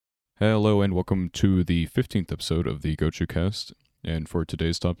Hello and welcome to the 15th episode of the Gochu Cast. And for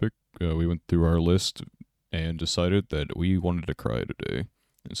today's topic, we went through our list and decided that we wanted to cry today.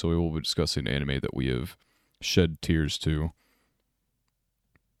 And so we will be discussing anime that we have shed tears to.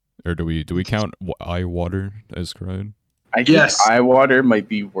 Or do we count eye water as cried? I think eye water might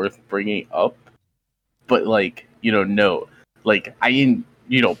be worth bringing up, but no, I didn't,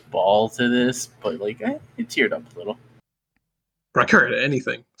 ball to this, but I teared up a little. I cried at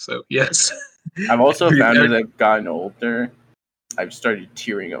anything, so yes. I've also found as I've gotten older, I've started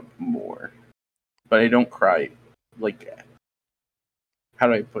tearing up more, but I don't cry how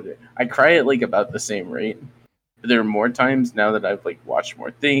do I put it? I cry at about the same rate. But there are more times now that I've watched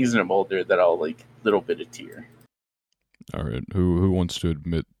more things and I'm older that I'll little bit of tear. All right, who wants to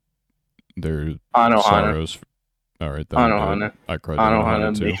admit their Anohana. sorrows? All right, Anohana. I cried.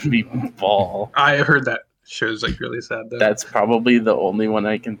 Anohana made me bawl. I heard that show's really sad though. That's probably the only one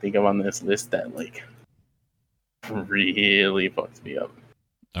I can think of on this list that really fucked me up.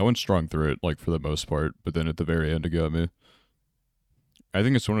 I went strong through it, for the most part, but then at the very end it got me. I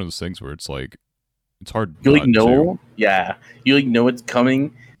think it's one of those things where it's it's hard. You know, yeah, you know it's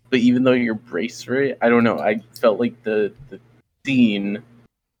coming, but even though you're braced for it, I don't know. I felt like the scene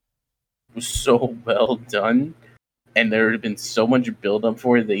was so well done, and there had been so much build up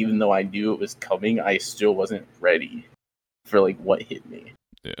for it that even though I knew it was coming, I still wasn't ready for what hit me.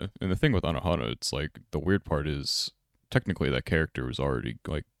 Yeah, and the thing with Anohana, it's the weird part is technically that character was already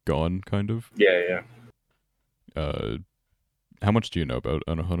gone, kind of. Yeah. How much do you know about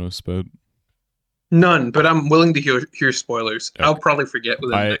Anohana, Sped? None, but I'm willing to hear spoilers. Okay. I'll probably forget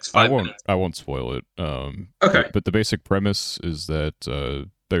within the next 5 minutes. I won't spoil it. Okay. But the basic premise is that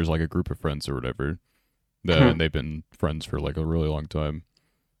there's a group of friends or whatever, and they've been friends for a really long time,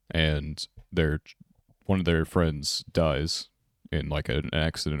 and one of their friends dies in an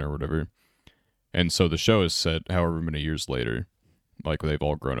accident or whatever, and so the show is set however many years later, they've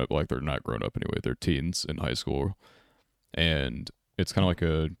all grown up, they're not grown up anyway, they're teens in high school, and it's kind of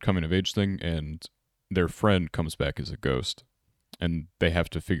a coming of age thing, and their friend comes back as a ghost, and they have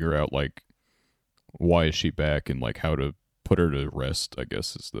to figure out why is she back and how to put her to rest, I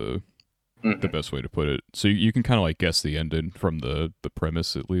guess is the best way to put it. So you can kind of guess the ending from the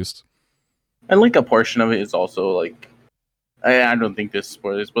premise at least. And a portion of it is also I don't think this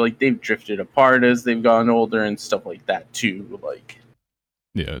spoilers, but they've drifted apart as they've gotten older and stuff like that too.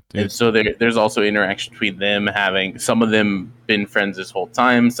 Yeah, and so there's also interaction between them, having some of them been friends this whole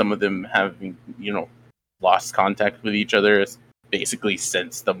time, some of them having lost contact with each other basically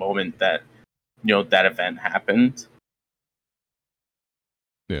since the moment that that event happened.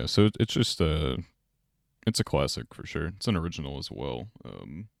 Yeah, so it's just it's a classic for sure. It's an original as well.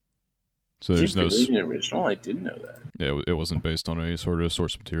 So there's no an original. I didn't know that. Yeah, it wasn't based on any sort of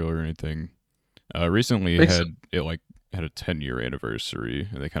source material or anything. Recently Makes it had a 10-year anniversary,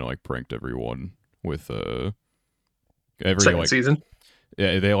 and they kind of pranked everyone with every second season.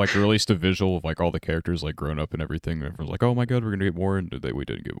 Yeah, they released a visual of all the characters grown up and everything. And everyone's oh my god, we're gonna get more, and we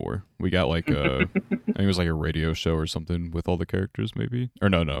didn't get more. We got I think it was a radio show or something with all the characters, maybe. Or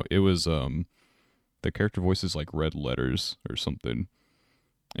no, it was the character voices red letters or something.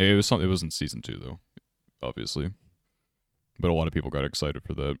 It was something. It wasn't season 2 though, obviously. But a lot of people got excited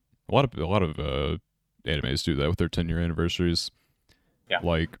for that. A lot of animes do that with their 10-year anniversaries. Yeah.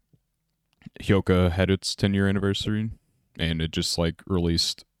 Hyoka had its 10-year anniversary, and it just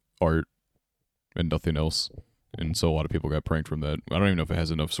released art and nothing else. And so a lot of people got pranked from that. I don't even know if it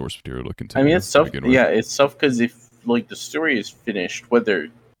has enough source material to continue. I mean, it's tough. Yeah, it's tough because if the story is finished, whether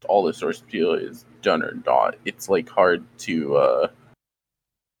all the source material is done or not, it's hard to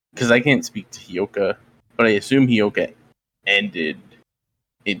because I can't speak to Hyoka, but I assume Hyoka ended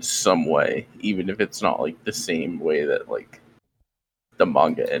in some way, even if it's not the same way that the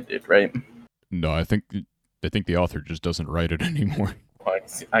manga ended, right? No, I think the author just doesn't write it anymore. Oh,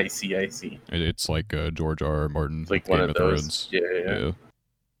 I see. It's George R. R. Martin. It's one of those. Yeah.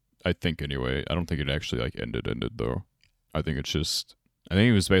 I think anyway. I don't think it actually ended though. I think it's just. I think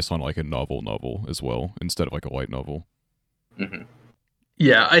it was based on a novel as well instead of a light novel. Mm-hmm.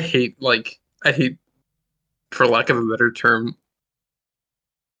 Yeah, I hate for lack of a better term.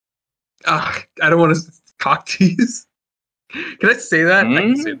 I don't want to cock tease. Can I say that? I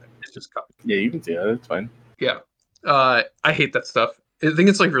can say that. It's just cock. Yeah, you can say that. It's fine. Yeah. I hate that stuff. I think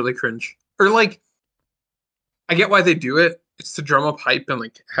it's really cringe. Or I get why they do it. It's to drum up hype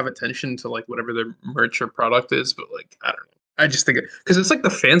and have attention to whatever their merch or product is, but I don't know. I just think because it's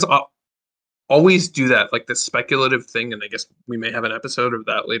the fans always do that, the speculative thing, and I guess we may have an episode of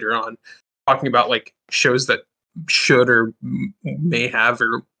that later on, talking about shows that should or may have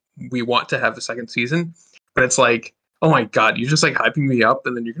or we want to have a second season, but it's like, oh my god, you're just like hyping me up,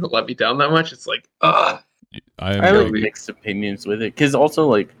 and then you're gonna let me down that much. It's like, ugh. I I am have Kill like me. mixed opinions with it because also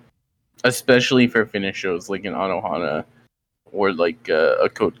like, especially for Finnish shows like an Anohana or like a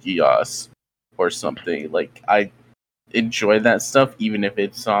Code Geass or something, like I enjoy that stuff even if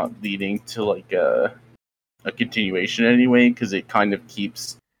it's not leading to like a continuation anyway, because it kind of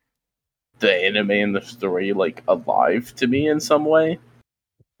keeps the anime and the story like alive to me in some way.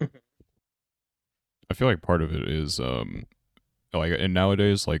 I feel like part of it is like, and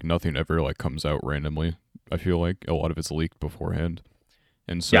nowadays like nothing ever like comes out randomly. I feel like a lot of it's leaked beforehand,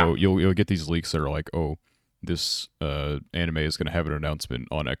 and so you'll get these leaks that are like, oh, this anime is going to have an announcement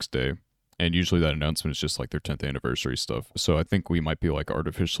on X day, and usually that announcement is just like their 10th anniversary stuff. So I think we might be like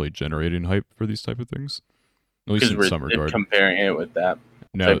artificially generating hype for these type of things, at least Because in some we're regard. comparing it with that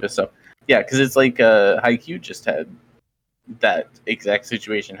Now, type of stuff. Yeah, because it's like Haikyuu just had that exact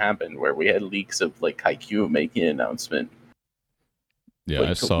situation happen where we had leaks of like Haikyuu making an announcement yeah, I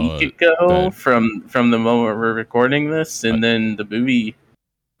like a saw week ago that. from the moment we're recording this, and then the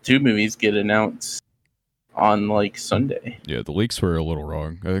two movies get announced on like Sunday. Yeah, the leaks were a little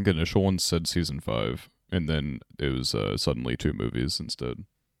wrong. I think the initial one said season 5, and then it was suddenly 2 movies instead.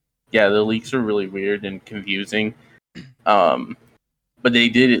 Yeah, the leaks are really weird and confusing. But they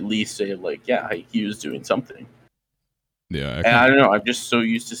did at least say like, yeah, Haikyuu's doing something. Yeah, And I don't know, I'm just so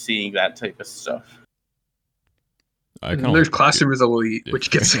used to seeing that type of stuff. And then there's Classroom is Elite, Yeah. which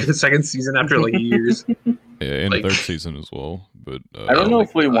gets like a second season after like years. Yeah, and like- a 3rd season as well. But I don't Oh know my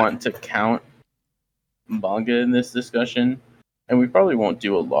if we God. want to count manga in this discussion, and we probably won't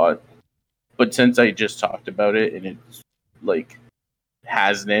do a lot. But since I just talked about it, and it's like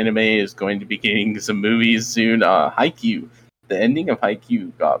has an anime, is going to be getting some movies soon. Haikyuu, the ending of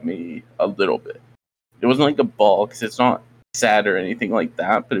Haikyuu got me a little bit. It wasn't like a ball because it's not sad or anything like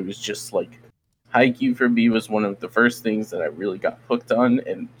that, but it was just like Haikyuu for me was one of the first things that I really got hooked on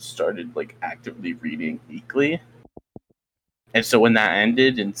and started like actively reading weekly. And so when that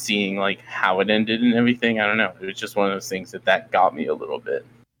ended and seeing like how it ended and everything, I don't know. It was just one of those things that got me a little bit.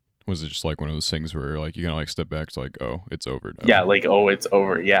 was it just like one of those things where like you can like step back to like, oh, it's over now? Yeah, like oh, it's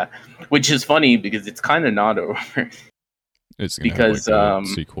over. Yeah, which is funny because it's kind of not over. It's gonna because, have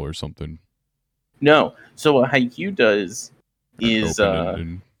like a sequel or something. No, so what Haikyuu does Or an is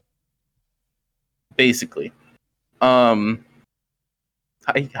open-ended. basically,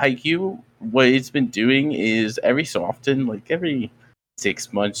 Haikyuu, what it's been doing is every so often, like every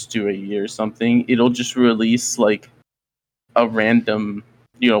 6 months to a year or something, it'll just release like a random,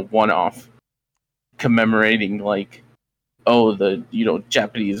 one-off commemorating like, oh, the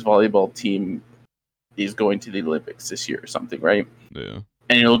Japanese volleyball team is going to the Olympics this year or something, right? Yeah.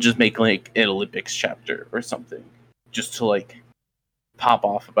 And it'll just make like an Olympics chapter or something, just to like pop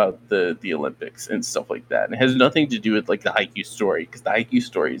off about the Olympics and stuff like that. And it has nothing to do with like the Haikyuu story, because the Haikyuu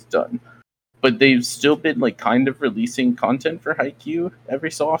story is done. But they've still been like kind of releasing content for Haikyuu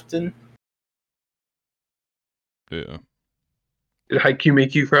every so often. Yeah. Did Haikyuu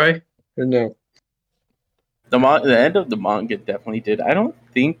make you cry? Or no? The end of the manga definitely did. I don't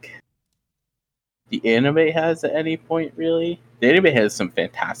think the anime has at any point really. The anime has some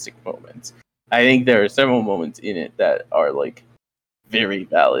fantastic moments. I think there are several moments in it that are like very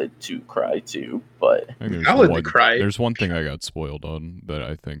valid to cry to, but I think Valid to cry. There's one thing I got spoiled on that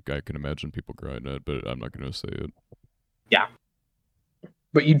I think I can imagine people crying at, but I'm not gonna say it.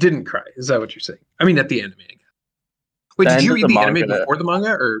 But you didn't cry. Is that what you're saying? I mean, at the anime. I guess. Wait, The did you end read of the the anime manga- before the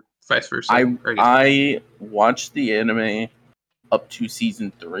manga, or vice versa? I Or guess- I watched the anime up to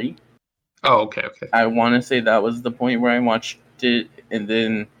season 3. Oh, okay, okay. I want to say that was the point where I watched it, and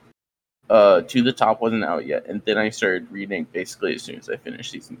then To the Top wasn't out yet, and then I started reading basically as soon as I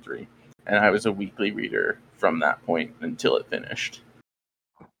finished season 3, and I was a weekly reader from that point until it finished.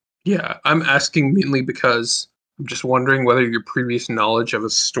 Yeah, I'm asking mainly because I'm just wondering whether your previous knowledge of a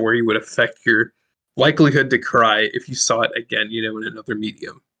story would affect your likelihood to cry if you saw it again, in another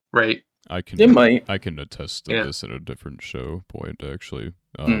medium, right? It might. I can attest to Yeah. this at a different show point actually.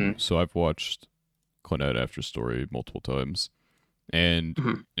 Mhm. So I've watched Clannad After Story multiple times, and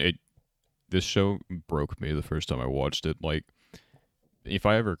Mhm. this show broke me the first time I watched it. Like, if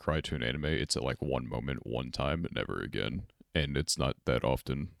I ever cry to an anime, it's at like one moment, one time, but never again. And it's not that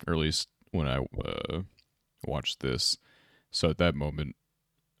often, or at least when I watched this. So at that moment,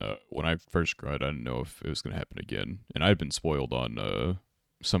 when I first cried, I didn't know if it was going to happen again. And I'd been spoiled on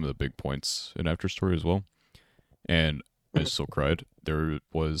some of the big points in After Story as well. And I still cried. There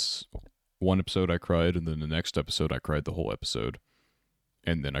was one episode I cried, and then the next episode I cried the whole episode.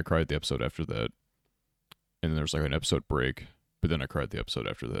 And then I cried the episode after that. And then there was like an episode break. but then I cried the episode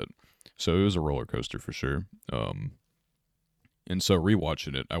after that. So it was a roller coaster for sure. And so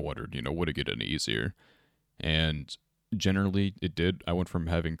rewatching it, I wondered, would it get any easier? And generally, it did. I went from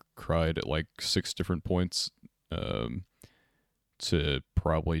having cried at like 6 different points to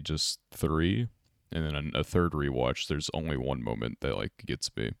probably just 3. And then on a third rewatch, there's only one moment that like gets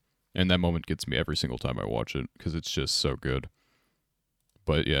me. And that moment gets me every single time I watch it because it's just so good.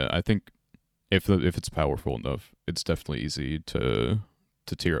 But yeah, I think if it's powerful enough, it's definitely easy to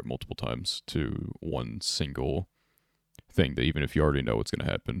tear up multiple times to one single thing that even if you already know what's going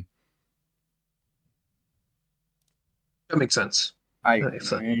to happen. That makes sense. I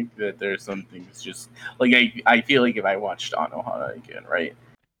think that there's some things just like I feel like if I watched Anohana again, right?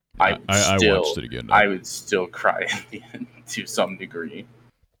 I watched it again. I would still cry at the end to some degree.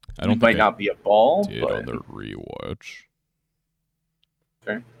 I don't it might not be a ball, but on the rewatch.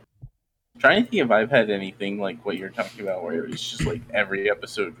 Okay. I'm trying to think if I've had anything like what you're talking about, where it was just like every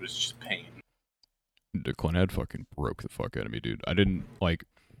episode was just pain. The Clannad fucking broke the fuck out of me, dude.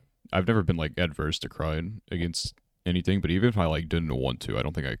 I've never been like adverse to crying against anything, but even if I like didn't want to, I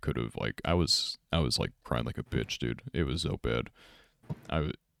don't think I could have. Like I was like crying like a bitch, dude. It was so bad.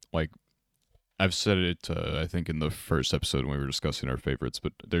 I've said it, I think, in the first episode when we were discussing our favorites,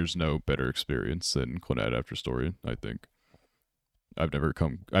 but there's no better experience than Clannad After Story, I think. I've never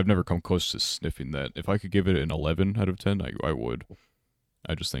come close to sniffing that. If I could give it an 11 out of 10, I would.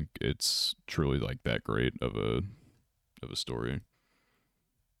 I just think it's truly like that great of a story.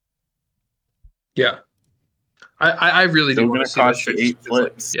 Yeah. I really do want to see cost you 8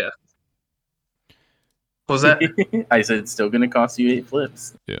 flips. Yeah. What was that? I said it's still gonna cost you 8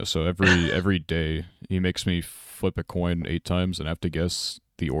 flips. Yeah, so every day he makes me flip a coin 8 times and I have to guess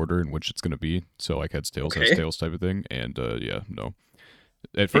the order in which it's gonna be. So like heads tails type of thing. And no.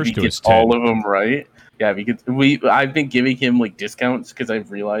 At first it was 10. All of them right. Yeah, because I've been giving him like discounts because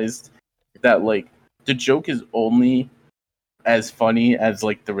I've realized that like the joke is only as funny as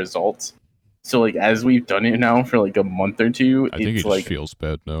like the results. So like as we've done it now for like a month or two, I think it just feels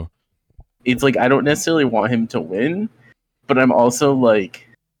bad now. It's like I don't necessarily want him to win, but I'm also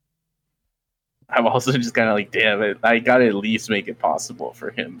just kind of like, damn it, I gotta at least make it possible for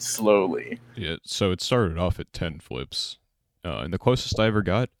him slowly. Yeah, so it started off at 10 flips, and the closest I ever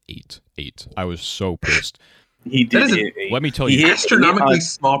got, 8. I was so pissed. He did hit 8. Let me tell you, astronomically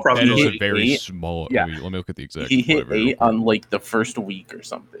small probability. That is a very small. Yeah. Let me look at the exact. He hit 8 on like the first week or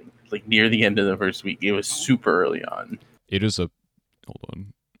something, like near the end of the first week. It was super early on. It is a hold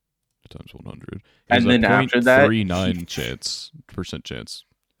on. Times 100. And then after that, 0.39% chance.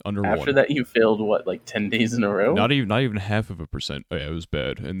 Under after 1. that, you failed what, like 10 days in a row? Not even half of a percent. Oh, yeah, it was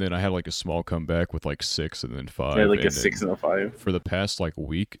bad. And then I had like a small comeback with like 6 and then 5. Yeah, like a 6 and a 5. For the past like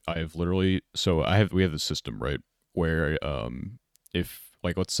week, I've literally we have the system right where if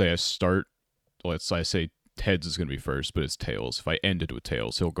like let's say I say heads is gonna be first, but it's tails. If I ended with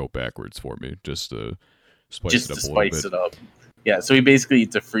tails, he'll go backwards for me just to spice it up. Yeah, so he basically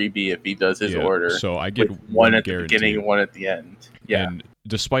eats a freebie if he does his order. So I get one at the beginning and one at the end. Yeah. And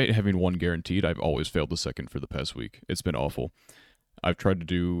despite having one guaranteed, I've always failed the second for the past week. It's been awful. I've tried to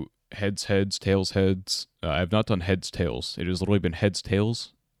do heads, tails, heads. I've not done heads, tails. It has literally been heads,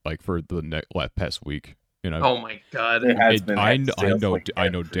 tails, like for the past week. Oh my god! It has been I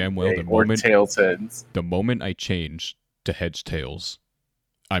know damn well the moment I change to heads, tails,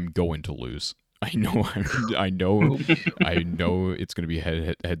 I'm going to lose. I know it's gonna be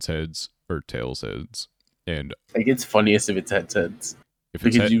heads or tails heads, and I think it's funniest if it's heads.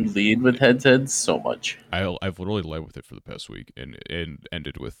 Because you lead with heads so much. I've literally led with it for the past week and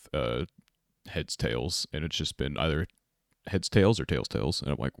ended with heads tails, and it's just been either heads tails or tails, and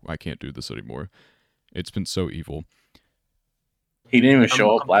I'm like, I can't do this anymore. It's been so evil. He didn't even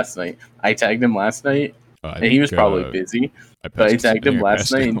show up last night. I tagged him last night, and he was probably busy. But I tagged him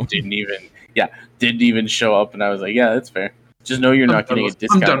last night and didn't even show up, and I was like, yeah, that's fair. Just know you're not getting a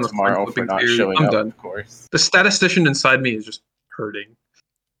discount tomorrow for not showing up, of course. The statistician inside me is just hurting.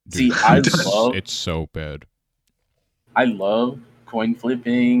 Dude, see, it's so bad. I love coin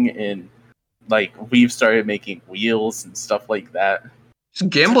flipping, and like we've started making wheels and stuff like that. Just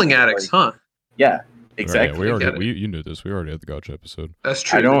gambling addicts, huh? Yeah, exactly. Right, yeah, you knew this. We already had the gacha episode. That's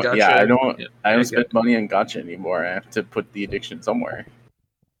true. I don't spend money on gacha anymore. I have to put the addiction somewhere.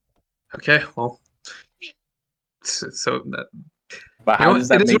 Okay, well, so that. But how does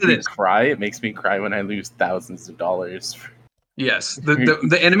that make me cry? It makes me cry when I lose thousands of dollars. Yes,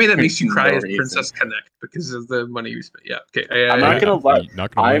 the anime that makes you cry is Princess Connect because of the money you spent. Yeah, okay. I'm not gonna lie.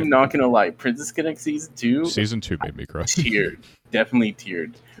 I'm not gonna lie. Princess Connect season 2 made me cry. Definitely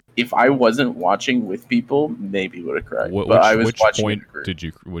teared. if I wasn't watching with people, maybe would have cried. But I was which watching point in a group. did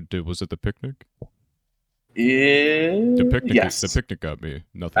you? Was it the picnic? The picnic. Yes. The picnic got me.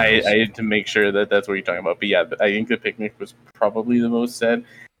 Nothing I else. had to make sure that that's what you're talking about. But yeah, I think the picnic was probably the most sad.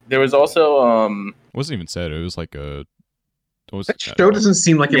 There was also It wasn't even sad. It was like a. That show doesn't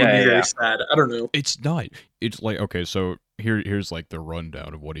seem like it would be Yeah. very sad. I don't know. It's not. It's like, okay, so here's like the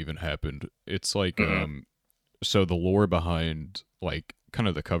rundown of what even happened. It's like so the lore behind like kind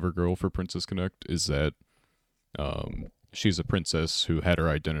of the cover girl for Princess Connect is that she's a princess who had her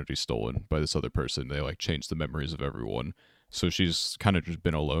identity stolen by this other person. They like changed the memories of everyone. So she's kind of just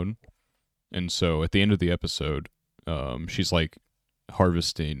been alone. And so at the end of the episode, she's like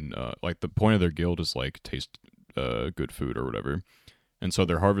harvesting like the point of their guild is like taste good food or whatever. And so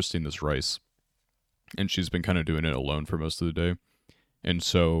they're harvesting this rice. And she's been kind of doing it alone for most of the day. And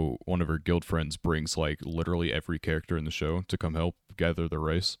so one of her guild friends brings like literally every character in the show to come help gather the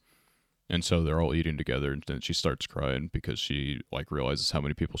rice. And so they're all eating together, and then she starts crying because she like realizes how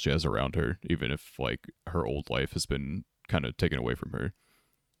many people she has around her, even if like her old life has been kind of taken away from her.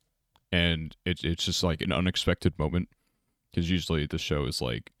 And it's just like an unexpected moment, because usually the show is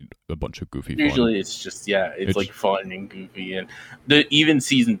like a bunch of goofy fun. Usually it's just it's like fun and goofy, and even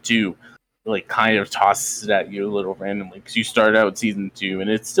season 2 like kind of tosses it at you a little randomly, because you start out season 2 and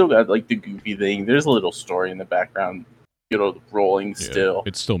it's still got like the goofy thing. There's a little story in the background, rolling still.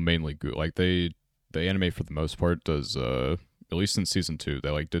 It's still mainly good. Like the anime for the most part does at least in season 2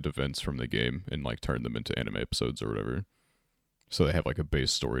 they like did events from the game and like turned them into anime episodes or whatever. So they have like a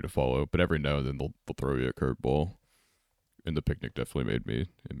base story to follow, but every now and then they'll throw you a curveball. And the picnic definitely made me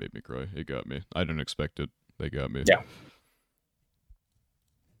cry. It got me. I didn't expect it. They got me. Yeah.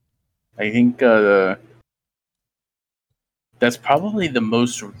 I think that's probably the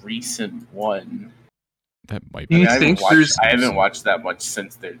most recent one. That might be. be. I haven't watched that much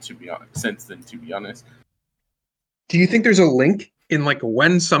since then, to be honest. Do you think there's a link in like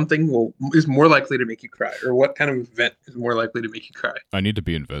when something is more likely to make you cry, or what kind of event is more likely to make you cry? I need to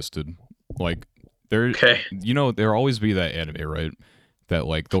be invested. Like Okay. There'll always be that anime, right? That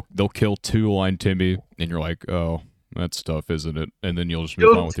like they'll kill two-line Timmy, and you're like, oh, that's tough, isn't it? And then you'll just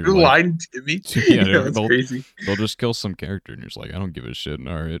move on with your life. Two-line Timmy? Yeah, that's crazy. They'll just kill some character, and you're just like, I don't give a shit.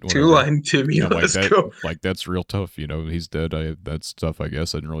 All right, whatever. Two-line Timmy, let's go. Like, that's real tough, he's dead. That's tough, I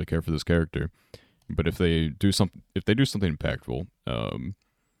guess. I didn't really care for this character. But if they do something impactful,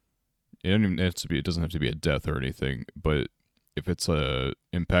 it doesn't have to be a death or anything, but if it's a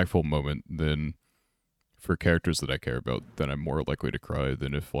impactful moment, then for characters that I care about, then I'm more likely to cry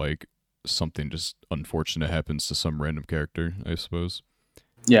than if like something just unfortunate happens to some random character, I suppose.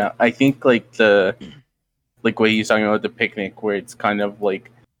 Yeah, I think like what he's talking about, the picnic, where it's kind of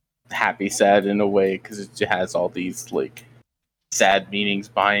like happy sad in a way, because it has all these like sad meanings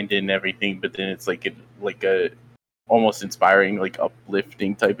behind it and everything, but then it's like a almost inspiring, like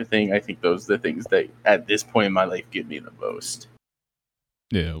uplifting type of thing. I think those are the things that at this point in my life give me the most.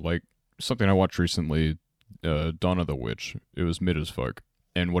 Yeah, like something I watched recently, Dawn of the Witch. It was mid as fuck.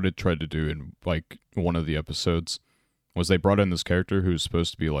 And what it tried to do in like one of the episodes was they brought in this character who's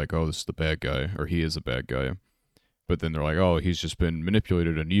supposed to be like, oh, this is the bad guy, or he is a bad guy. But then they're like, oh, he's just been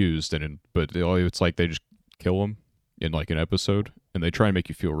manipulated and used, but it's like they just kill him in like an episode, and they try and make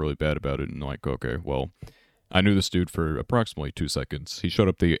you feel really bad about it, and like, okay, well, I knew this dude for approximately 2 seconds. He showed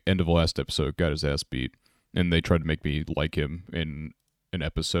up the end of the last episode, got his ass beat, and they tried to make me like him in an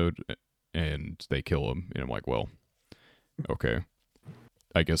episode, and they kill him, and I'm like, well, okay,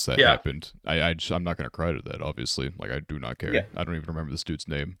 I guess that happened. I'm not gonna cry to that, obviously. Like, I do not care. Yeah. I don't even remember this dude's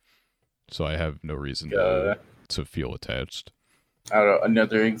name, so I have no reason to feel attached. I don't know.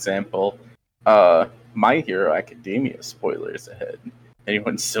 Another example, My Hero Academia, spoilers ahead.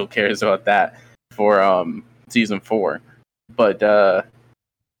 Anyone still cares about that for season 4? But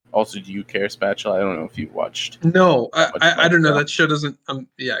also, do you care, Spatula? I don't know if you watched. No, I don't know. That show doesn't.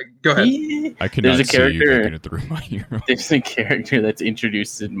 Yeah, go ahead. I cannot see you making it through My Hero. There's a character that's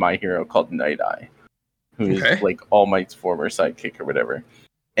introduced in My Hero called Night Eye, who is like All Might's former sidekick or whatever.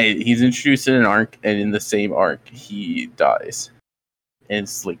 And he's introduced in an arc, and in the same arc, he dies. And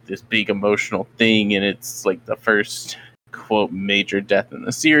it's like this big emotional thing, and it's like the first quote major death in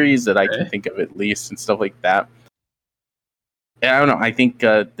the series that I can think of, at least, and stuff like that. And I don't know. I think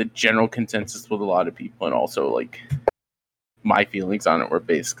the general consensus with a lot of people, and also like my feelings on it, were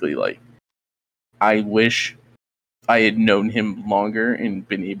basically like, I wish I had known him longer and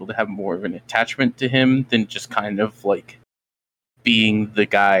been able to have more of an attachment to him than just kind of like being the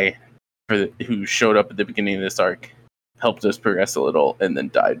guy who showed up at the beginning of this arc, helped us progress a little, and then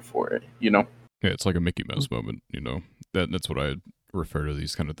died for it. Yeah, it's like a Mickey Mouse moment. That's what I refer to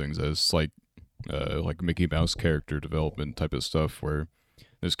these kind of things as like Mickey Mouse character development type of stuff, where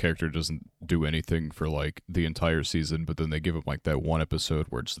this character doesn't do anything for like the entire season, but then they give him like that one episode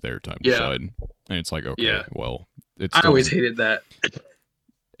where it's their time to Yeah. shine, and it's like, okay, Yeah. well, it's I still, always hated that.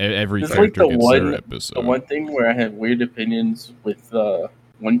 every It's like character the gets their episode. the one thing where I have weird opinions with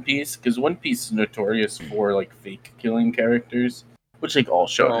One Piece, because One Piece is notorious for like fake killing characters, which like all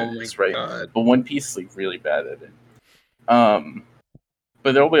shonen is, right? God. But One Piece is like really bad at it.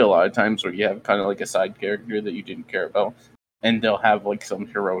 But there'll be a lot of times where you have kind of like a side character that you didn't care about, and they'll have like some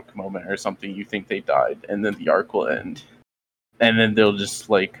heroic moment or something. You think they died, and then the arc will end, and then they'll just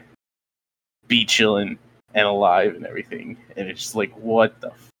like be chilling and alive and everything, and it's just like, what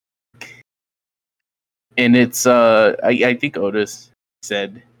the fuck? And it's I think Otis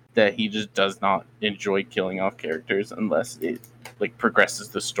said that he just does not enjoy killing off characters unless it like progresses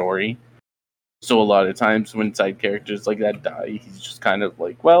the story. So a lot of times when side characters like that die, he's just kind of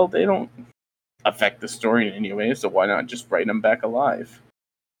like, well, they don't affect the story in any way, so why not just write them back alive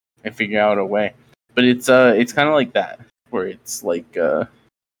and figure out a way? But it's kind of like that, where it's like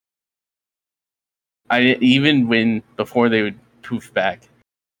even when before they would poof back,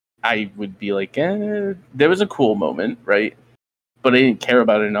 I would be like, there was a cool moment, right? But I didn't care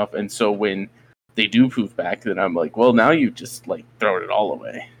about it enough, and so when they do poof back, then I'm like, well, now you just like throw it all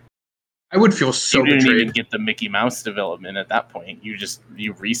away. I would feel so you didn't betrayed. even get the Mickey Mouse development at that point.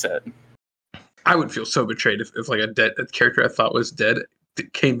 You reset. I would feel so betrayed if like a character I thought was dead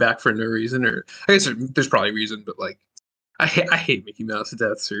came back for no reason, or I guess there's probably a reason, but like I hate Mickey Mouse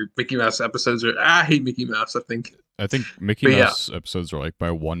deaths or Mickey Mouse episodes, or I hate Mickey Mouse. I think Mickey Mouse episodes are like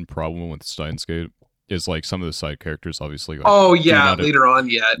my one problem with Steins Gate is like some of the side characters obviously. Like, later on,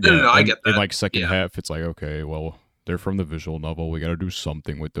 no, I get that. In like second half, it's like, okay, well, they're from the visual novel. We got to do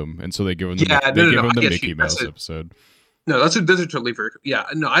something with them, and so they give them the Mickey Mouse episode. No, those are totally very. Yeah,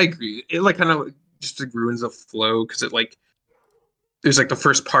 no, I agree. It like kind of just like ruins the flow because it like there's like the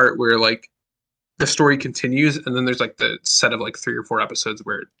first part where like the story continues, and then there's like the set of like 3 or 4 episodes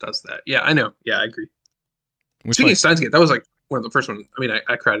where it does that. Yeah, I know. Yeah, I agree. Speaking of Steins Gate, that was like one of the first ones. I mean,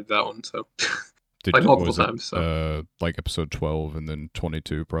 I credited that one, so like multiple times. So like episode 12 and then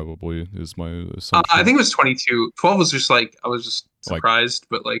 22 probably is my assumption. I think it was 22. 12 was just like I was just surprised,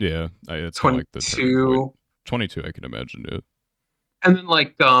 but like it's 22. Like the 22, I can imagine it. And then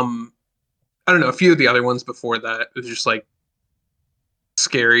like I don't know, a few of the other ones before that, it was just like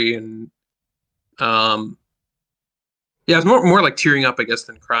scary and it was more like tearing up, I guess,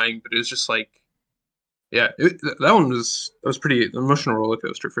 than crying. But it was just like, that one was pretty emotional roller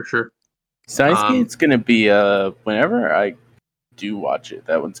coaster for sure. Steins Gate's gonna be whenever I do watch it,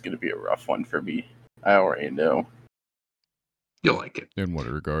 that one's gonna be a rough one for me. I already know. You'll like it. In what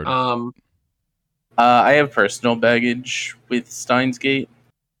regard? I have personal baggage with Steins Gate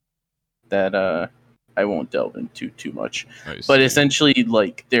that I won't delve into too much. But essentially,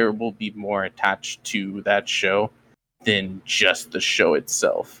 like, there will be more attached to that show than just the show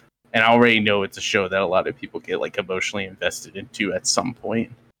itself. And I already know it's a show that a lot of people get like emotionally invested into at some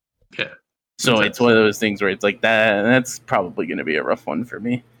point. Yeah. So it's one of those things where it's like that's probably going to be a rough one for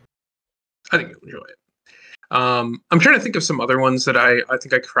me. I think you'll enjoy it. I'm trying to think of some other ones that I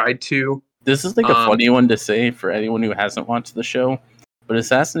think I cried to. This is like a funny one to say for anyone who hasn't watched the show, but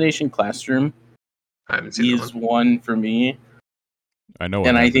Assassination Classroom is one for me. I know,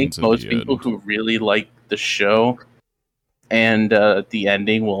 and I think most people who really like the show and the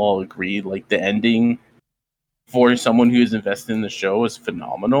ending will all agree. Like the ending for someone who's invested in the show is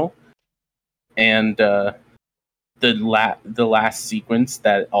phenomenal, and the last sequence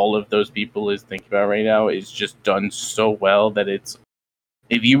that all of those people is thinking about right now is just done so well that it's.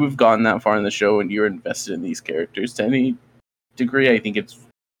 If you have gotten that far in the show and you're invested in these characters to any degree, I think it's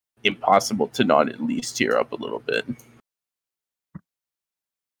impossible to not at least tear up a little bit.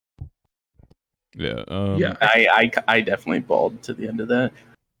 Yeah. I definitely bawled to the end of that.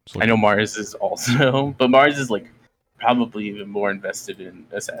 I know Mars is also, but Mars is like probably even more invested in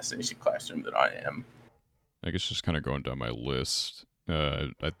Assassination Classroom than I am. I guess just kind of going down my list.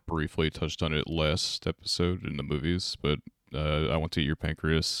 I briefly touched on it last episode in the movies, but I Went to Eat Your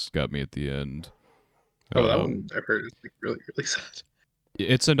Pancreas got me at the end. Oh, that one I've heard is like really, really sad.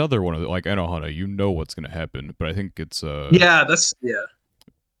 It's another one of the, like, Anohana, you know what's going to happen, but I think it's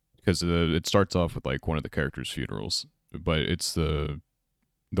because it starts off with like one of the characters' funerals, but it's the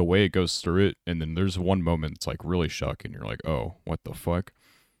way it goes through it, and then there's one moment it's like really shocking. You're like, oh, what the fuck?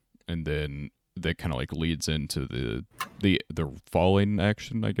 And then that kind of like leads into the falling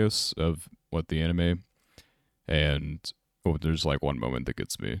action, I guess, of what the anime. And there's like one moment that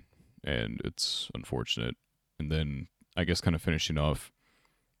gets me, and it's unfortunate. And then I guess kind of finishing off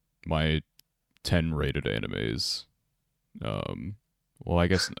my 10 rated animes. Well, I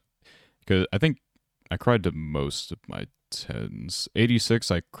guess because I think I cried to most of my 10s.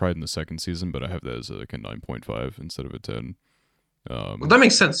 86, I cried in the second season, but I have that as like a 9.5 instead of a 10. Well, that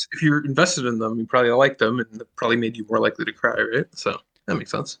makes sense. If you're invested in them, you probably like them, and that probably made you more likely to cry, right? So that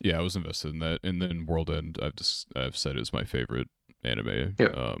makes sense. Yeah, I was invested in that, and then World End, I've said is my favorite anime.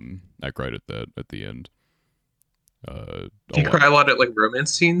 Yeah. I cried at that at the end. Do you cry a lot at like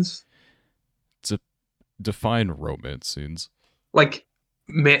romance scenes? To define romance scenes. Like,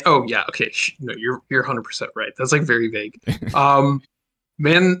 man, oh yeah, okay. No, you're 100% right. That's like very vague.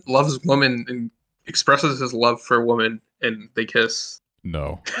 Man loves woman and expresses his love for a woman, and they kiss.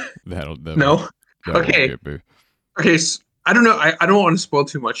 No, that No. that Okay. won't get me. Okay. So, I don't know. I don't want to spoil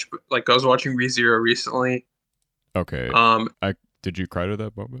too much, but like I was watching ReZero recently. Okay. Did you cry to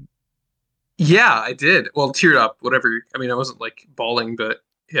that moment? Yeah, I did. Well, teared up, whatever. I mean, I wasn't like bawling, but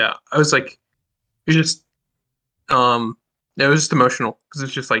yeah, I was like, it was just, it was just emotional because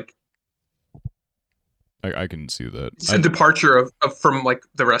it's just like I can see that. it's a departure of from like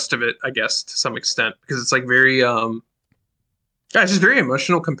the rest of it, I guess, to some extent, because it's like very, yeah, it's just very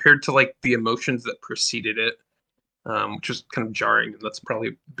emotional compared to like the emotions that preceded it, which was kind of jarring, and that's probably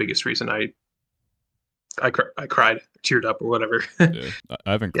the biggest reason I cried, teared up, or whatever. Yeah,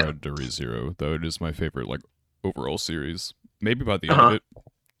 I haven't Yeah. cried to ReZero, though it is my favorite like overall series. Maybe by the end of it,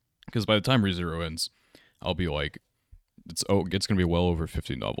 because by the time ReZero ends, I'll be like, it's gonna be well over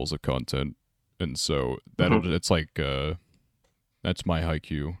 50 novels of content, and so it's like that's my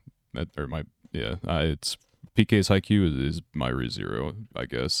haiku, it's PK's haiku is my ReZero, I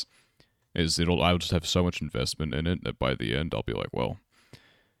guess. I'll just have so much investment in it that by the end I'll be like, well,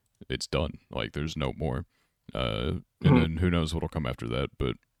 it's done. Like there's no more. And then who knows what'll come after that,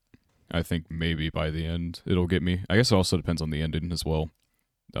 but I think maybe by the end it'll get me. I guess it also depends on the ending as well.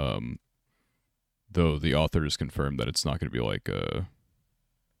 Though the author has confirmed that it's not going to be like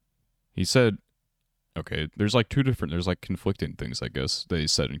he said, okay, there's like there's like conflicting things, I guess, that he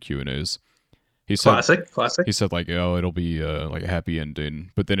said in Q&As. He said, Classic. He said like, oh, it'll be like a happy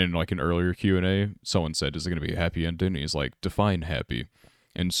ending, but then in like an earlier Q&A, someone said, is it going to be a happy ending? And he's like, define happy.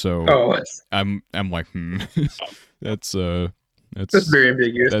 And so I'm like, that's very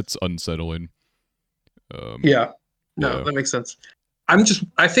ambiguous. That's unsettling. Yeah. No, that makes sense.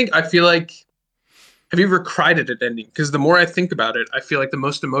 I feel like, have you ever cried at an ending? Because the more I think about it, I feel like the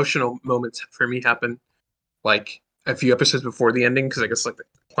most emotional moments for me happen like a few episodes before the ending, because I guess like the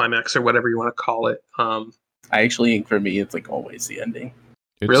climax or whatever you want to call it. I actually think for me, it's like always the ending.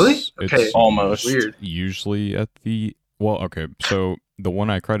 Really? Okay. It's almost weird. Usually at the okay. So the one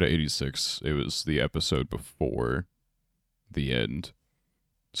I cried at 86, it was the episode before the end.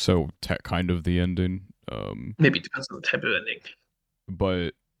 So kind of the ending. Maybe it depends on the type of ending.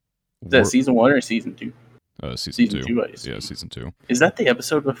 But is that season 1 or season 2? Season 2. Yeah, season 2. Is that the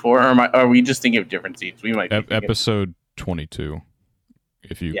episode before, or are we just thinking of different seasons? We might be episode 22.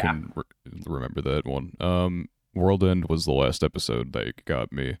 If you can remember that one. World End was the last episode that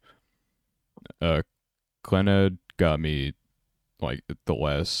got me. Clannad got me like the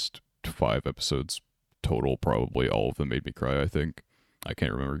last 5 episodes total, probably all of them made me cry, I think. I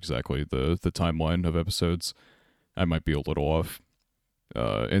can't remember exactly the timeline of episodes. I might be a little off.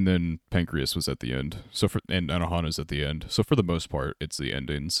 And then Pancreas was at the end. And Anohana's at the end. So for the most part, it's the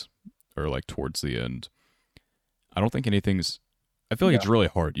endings, or like towards the end. I don't think anything's. I feel like it's really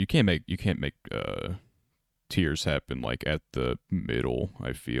hard. You can't make tears happen like at the middle,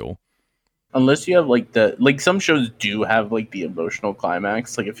 I feel. Unless you have like some shows do have like the emotional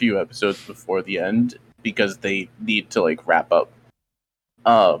climax, like a few episodes before the end, because they need to like wrap up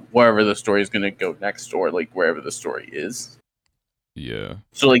wherever the story is going to go next, or like wherever the story is. Yeah.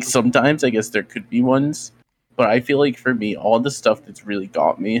 So like sometimes I guess there could be ones, but I feel like for me, all the stuff that's really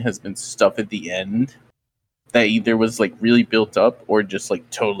got me has been stuff at the end that either was like really built up or just like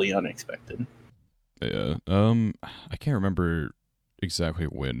totally unexpected. Yeah. I can't remember exactly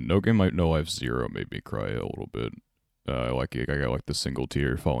when. No Game No Life 0 made me cry a little bit. I got like the single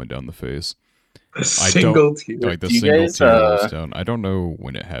tear falling down the face. Single tear. Like the single tear rolls down. I don't know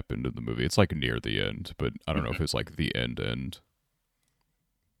when it happened in the movie. It's like near the end, but I don't know if it's like the end.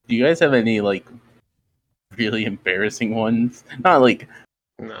 Do you guys have any like really embarrassing ones? Not like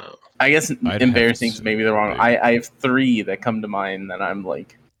no. I guess embarrassing is maybe the wrong. I have 3 that come to mind that I'm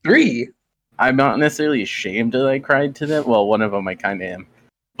like 3. I'm not necessarily ashamed that I cried to them. Well, one of them I kind of am,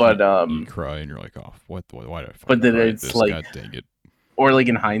 but you cry and you're like, oh, why did I? But then it's this? like, God dang it. Or like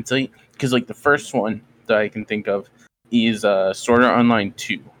in hindsight, because like the first one that I can think of is Sword Art Online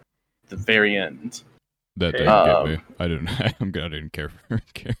 2, the very end. That Okay. didn't get me. I didn't care for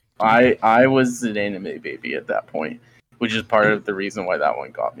care. I was an anime baby at that point, which is part of the reason why that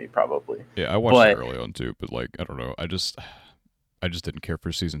one got me probably. Yeah, I watched But it early on too, but like I don't know, I just didn't care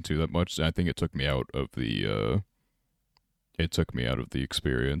for season 2 that much. I think it took me out of the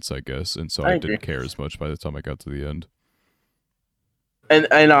experience, I guess, and so I I agree. didn't care as much by the time I got to the end. And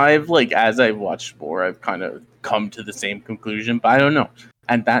I've like as I've watched more, I've kind of come to the same conclusion. But I don't know.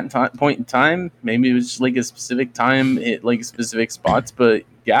 At that point in time, maybe it was just like a specific time, like specific spots. But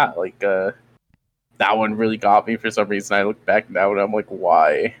yeah, like that one really got me for some reason. I look back now and I'm like,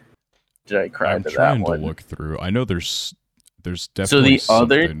 why did I cry I'm to that trying to one? look through. I know there's So definitely the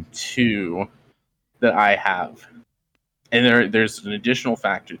other something. two that I have, and there's an additional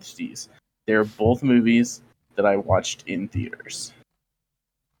factor to these. They're both movies that I watched in theaters,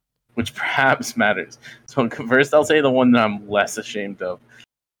 which perhaps matters. So first, I'll say the one that I'm less ashamed of.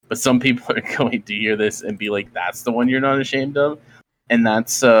 But some people are going to hear this and be like, "That's the one you're not ashamed of," and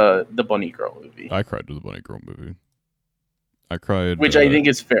that's the Bunny Girl movie. I cried to the Bunny Girl movie. I cried, which I think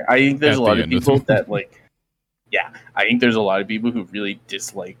is fair. I think there's at a lot the of end of people the that like, yeah, I think there's a lot of people who really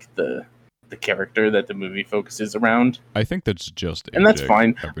dislike the character that the movie focuses around. I think that's just And that's AJ,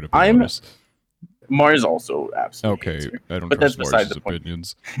 fine. I'm gonna be I'm- honest. Mars also absolutely hates Okay, her. I don't But that's trust beside Mars's the point.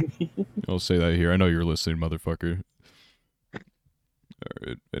 opinions. I'll say that here. I know you're listening, motherfucker.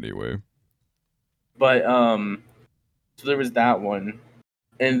 Alright, anyway. But so there was that one,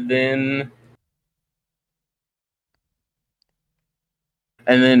 and then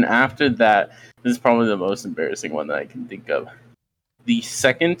after that, this is probably the most embarrassing one that I can think of. The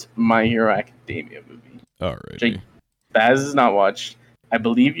second My Hero Academia movie. Alright. Jake, Baz has not watched. I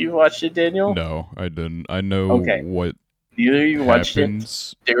believe you watched it, Daniel. No, I didn't. I know Okay. what Neither of you watched it.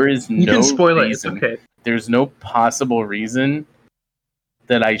 happens. There is You no can spoil it. It's reason. okay. There's no possible reason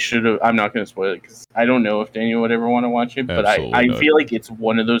that I should have. I'm not going to spoil it because I don't know if Daniel would ever want to watch it. But Absolutely I not. feel like it's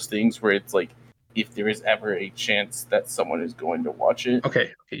one of those things where it's like, if there is ever a chance that someone is going to watch it,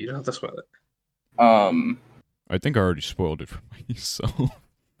 Okay, you don't have to spoil it. I think I already spoiled it for myself.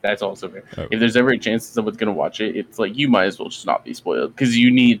 that's also fair. Oh. If there's ever a chance that someone's going to watch it, it's like you might as well just not be spoiled because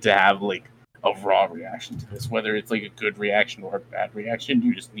you need to have like a raw reaction to this, whether it's like a good reaction or a bad reaction.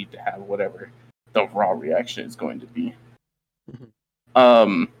 You just need to have whatever the raw reaction is going to be.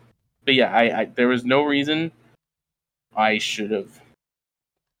 Mhm. But yeah, I there was no reason I should have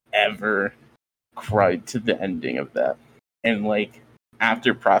ever cried to the ending of that. And like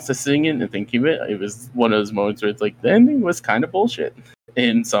after processing it and thinking of it, it was one of those moments where it's like the ending was kind of bullshit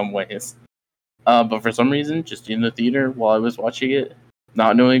in some ways. But for some reason, just in the theater while I was watching it,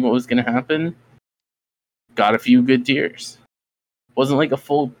 not knowing what was going to happen, got a few good tears. Wasn't like a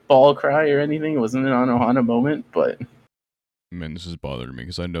full ball cry or anything. It wasn't an Anohana moment, but Man, this is bothering me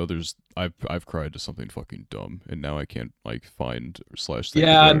because I know I've cried to something fucking dumb, and now I can't like find or slash think of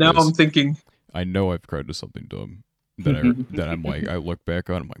Yeah, what it now is. I'm thinking. I know I've cried to something dumb that I'm like I look back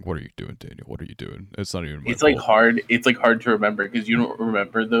on. I'm like, what are you doing, Daniel? What are you doing? It's not even. My it's like fault. hard. It's like hard to remember because you don't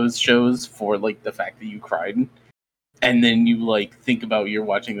remember those shows for like the fact that you cried, and then you like think about you're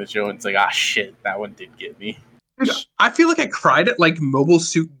watching the show and it's like, ah, shit, that one did get me. Dude, I feel like I cried at like Mobile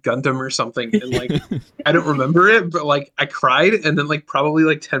Suit Gundam or something, and like I don't remember it, but like I cried, and then like probably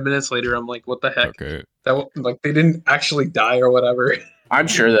like 10 minutes later, I'm like, what the heck? Okay. Like they didn't actually die or whatever. I'm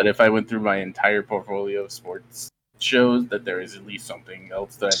sure that if I went through my entire portfolio of sports shows, that there is at least something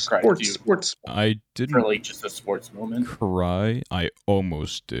else that I've cried to Sports. I for didn't like just a sports moment. cry. I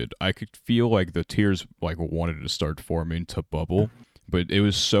almost did. I could feel like the tears like wanted to start forming to bubble, but it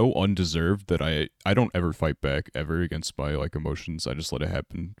was so undeserved that I don't ever fight back ever against my like emotions. I just let it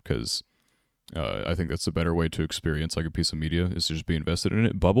happen because I think that's a better way to experience like a piece of media is to just be invested in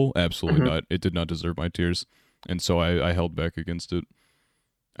it. Bubble, absolutely Mhm. not. It did not deserve my tears, and so I held back against it.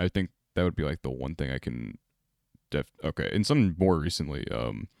 I think that would be like the one thing I can. Okay, and something more recently,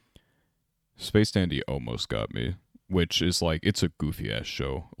 Space Dandy almost got me, which is like it's a goofy ass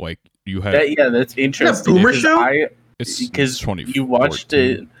show. Like you have That's interesting. Boomer because Show? it's because 2014. you watched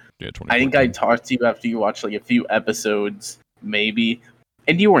it. Yeah, I think I 2014. talked to you after you watched like a few episodes, maybe,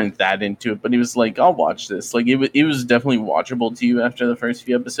 and you weren't that into it. But it was like, I'll watch this. Like it was definitely watchable to you after the first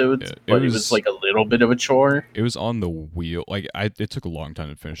few episodes, Yeah, but it was like a little bit of a chore. It was on the wheel. Like it took a long time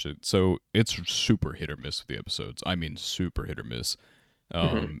to finish it, so it's super hit or miss with the episodes. I mean, super hit or miss.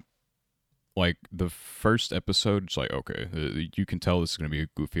 Like the first episode, it's like okay, you can tell this is gonna be a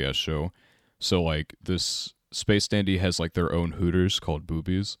goofy ass show. So like this Space Dandy has like their own Hooters called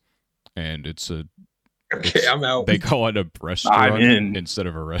Boobies, and it's a Okay, I'm out. they call it a restaurant I'm in. instead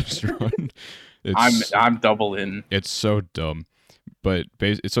of a restaurant. It's I'm double in. it's so dumb. But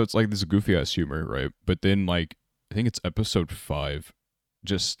so it's like this goofy ass humor, right? But then like I think it's episode 5.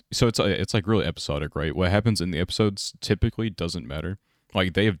 Just so it's like really episodic, right? What happens in the episodes typically doesn't matter.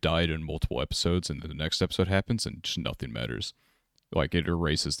 Like they have died in multiple episodes, and then the next episode happens, and just nothing matters. Like it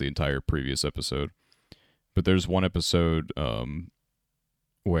erases the entire previous episode. But there's one episode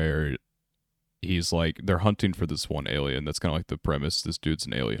where he's like they're hunting for this one alien. That's kind of like the premise. This dude's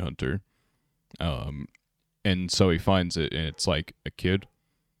an alien hunter. And so he finds it, and it's like a kid,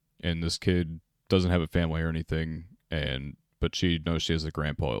 and this kid doesn't have a family or anything, but she knows she has a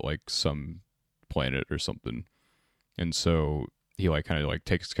grandpa at like some planet or something, and so he like kind of like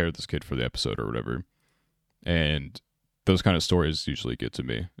takes care of this kid for the episode or whatever, and those kind of stories usually get to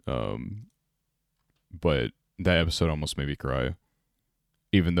me. But that episode almost made me cry,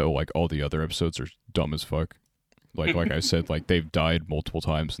 even though like all the other episodes are dumb as fuck. Like I said, like they've died multiple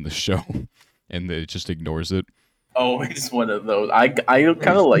times in the show. And it just ignores it. Oh, it's one of those. I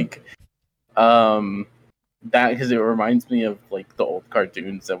kind of like that because it reminds me of like the old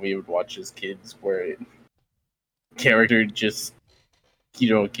cartoons that we would watch as kids, where character just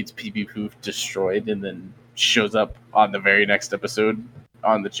gets pee poof destroyed and then shows up on the very next episode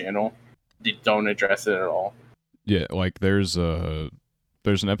on the channel. They don't address it at all. Yeah, like there's an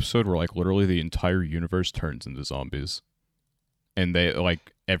episode where like literally the entire universe turns into zombies. And they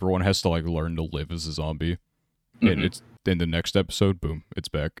like everyone has to like learn to live as a zombie, and it's in the next episode. Boom, it's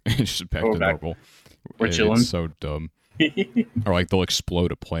back. It's just back to normal. We're chilling. It's so dumb. Or like they'll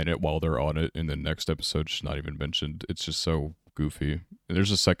explode a planet while they're on it, and the next episode just not even mentioned. It's just so goofy. And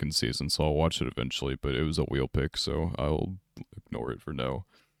there's a second season, so I'll watch it eventually. But it was a wheel pick, so I'll ignore it for now.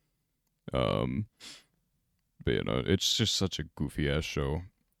 But it's just such a goofy ass show.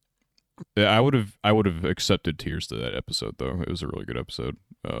 I would have accepted tears to that episode though. It was a really good episode.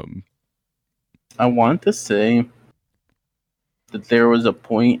 I want to say that there was a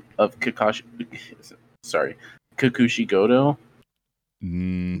point of Kikuchi Goto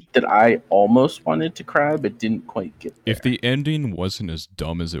that I almost wanted to cry but didn't quite get there. If the ending wasn't as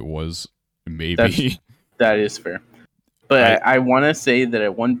dumb as it was, maybe. That is fair. But I want to say that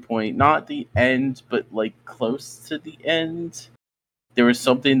at one point, not the end, but like close to the end, there was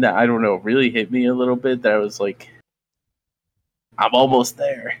something that, I don't know, really hit me a little bit that I was like, I'm almost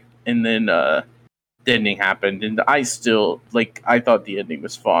there. And then the ending happened, and I still, like, I thought the ending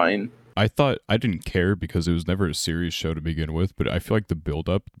was fine. I thought I didn't care because it was never a serious show to begin with, but I feel like the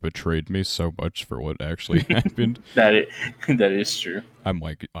build-up betrayed me so much for what actually happened. That is true. I'm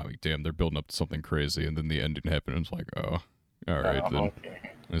like, damn, they're building up to something crazy, and then the ending happened, and it's like, oh, all right, then. Okay.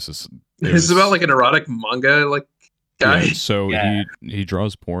 This is about like an erotic manga, like, guy. Yeah, so he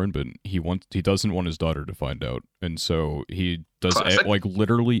draws porn, but he doesn't want his daughter to find out, and so he does like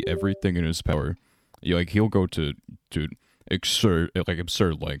literally everything in his power. He'll go to absurd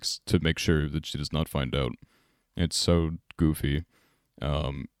lengths to make sure that she does not find out. It's so goofy.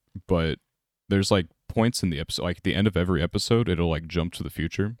 But there's like points in the episode, like at the end of every episode, it'll like jump to the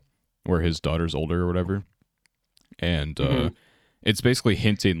future where his daughter's older or whatever, and it's basically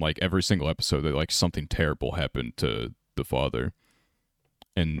hinting like every single episode that like something terrible happened to the father.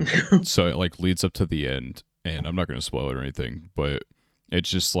 And so it like leads up to the end, and I'm not going to spoil it or anything, but it's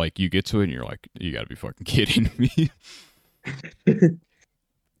just like you get to it and you're like, you got to be fucking kidding me.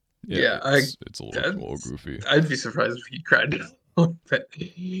 It's a little goofy. I'd be surprised if he cried. I'm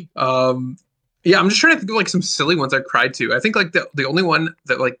just trying to think of like some silly ones I cried to. I think like the only one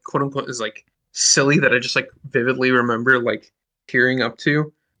that like quote unquote is like silly that I just like vividly remember like tearing up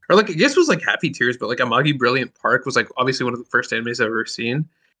to, or like I guess it was like happy tears, but like Amagi Brilliant Park was like obviously one of the first animes I've ever seen.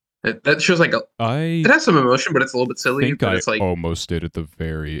 That shows like it has some emotion, but it's a little bit silly. But it's like almost did at the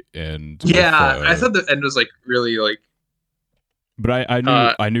very end. Yeah, I thought the end was like really like. But I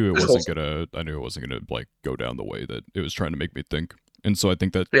knew it wasn't gonna like go down the way that it was trying to make me think, and so I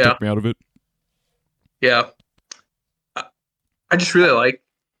think that took me out of it. Yeah, I just really like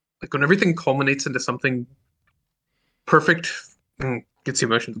when everything culminates into something perfect and gets the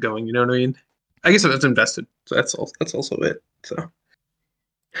emotions going. You know what I mean? I guess I was invested, so that's also it. So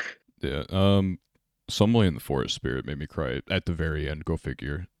yeah, Somewhere in the Forest Spirit made me cry at the very end. Go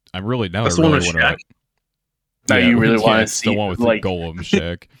figure. I'm really now. That's I really want to. Now you really want to see the one with like, the golem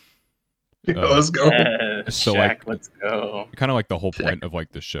Shaq. Let's go. So Shaq, let's go. Kind of like the whole point of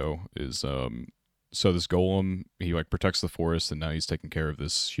like the show is so this golem, he like protects the forest, and now he's taking care of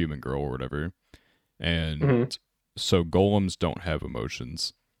this human girl or whatever. And so golems don't have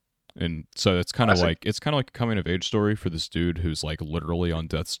emotions. And so it's kind of like a coming of age story for this dude who's like literally on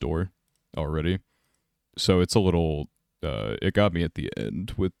death's door already. So it's a little it got me at the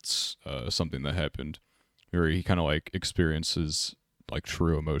end with something that happened where he kind of like experiences like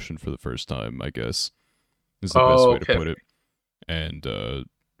true emotion for the first time, I guess, is the best way to put it. And it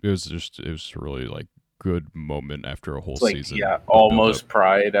was a really like good moment after a whole It's like, season. yeah, of almost build-up.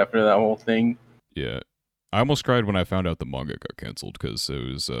 cried after that whole thing. Yeah, I almost cried when I found out the manga got canceled because it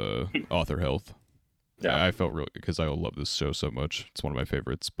was author health. Yeah. I felt really, because I love this show so much. It's one of my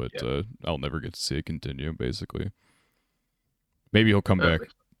favorites, but I'll never get to see it continue. Basically, maybe he'll come back.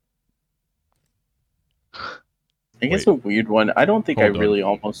 I guess a weird one. I don't think I really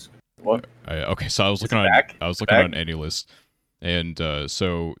almost. What? Okay, so I was looking on AnyList, and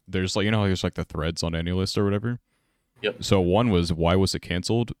so there's like there's like the threads on AnyList or whatever. Yep. So one was why was it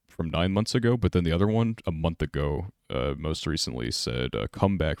canceled from 9 months ago, but then the other one a month ago, most recently said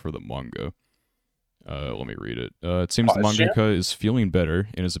comeback for the manga. Let me read it. It seems the mangaka is feeling better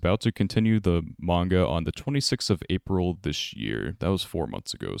and is about to continue the manga on the 26th of April this year. That was 4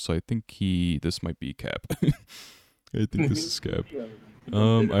 months ago, so I think this might be Cap. I think this is Cap.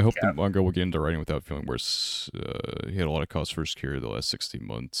 I hope the manga will get into writing without feeling worse. He had a lot of costs for his career the last 16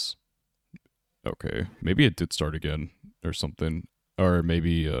 months. Okay, maybe it did start again or something. Or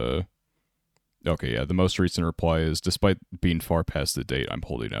maybe, okay, yeah, the most recent reply is, despite being far past the date, I'm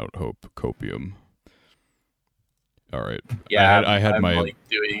holding out hope. Copium. All right. Yeah, I'm my like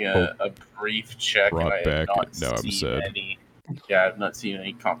doing a brief check, and I have not seen any. Yeah, I've not seen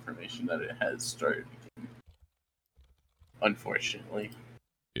any confirmation that it has started. Unfortunately.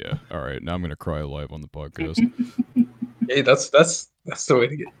 Yeah. All right. Now I'm gonna cry live on the podcast. Hey, that's the way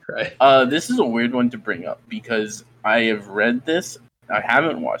to get cry. This is a weird one to bring up because I have read this. I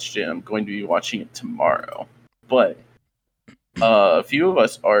haven't watched it. I'm going to be watching it tomorrow, but a few of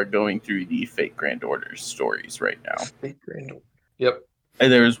us are going through the Fate Grand Order stories right now. Fate Grand Order. Yep.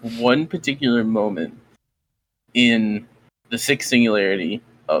 And there's one particular moment in the sixth singularity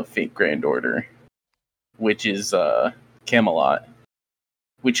of Fate Grand Order, which is Camelot,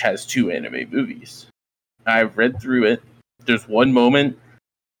 which has 2 anime movies. I've read through it. There's one moment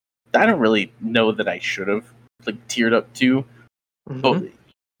I don't really know that I should have like teared up to, but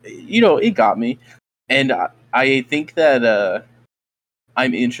it got me, and I think that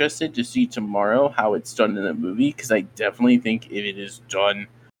I'm interested to see tomorrow how it's done in the movie, because I definitely think if it is done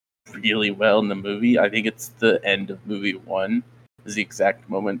really well in the movie, I think it's the end of movie 1 is the exact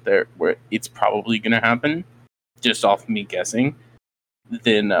moment there where it's probably going to happen, just off me guessing.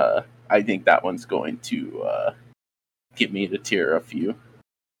 Then I think that one's going to get me to tear a few.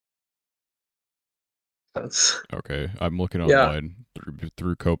 That's okay. I'm looking online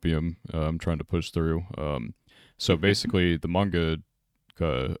through Copium. I'm trying to push through. So basically, the manga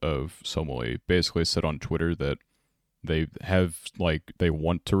of Somali basically said on Twitter that they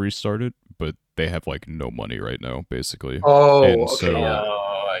want to restart it, but they have like no money right now, basically. Okay. So,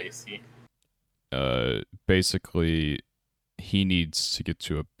 I see. Basically, he needs to get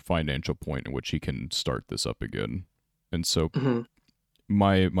to a financial point in which he can start this up again. And so,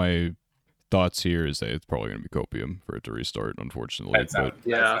 my thoughts here is that it's probably going to be Copium for it to restart, unfortunately. That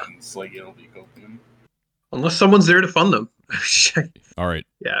sounds like it'll be Copium. Unless someone's there to fund them. All right.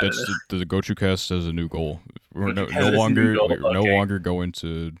 Yeah. That's the Gochu Cast has a new goal. We're no longer going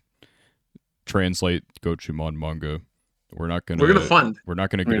to translate Gochumon manga. We're gonna fund. We're not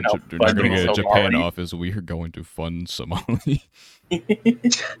gonna get a Japan office. We are going to fund Somali. We're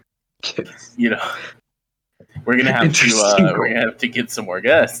gonna have to get some more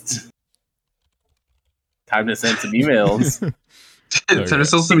guests. Time to send some emails. Send us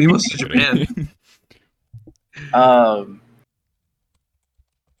some emails to Japan.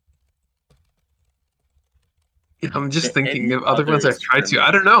 I'm just thinking of other ones I've tried to.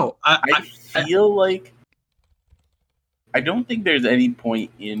 I don't know. I feel like I don't think there's any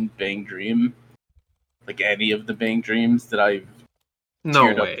point in Bang Dream, like any of the Bang Dreams that I've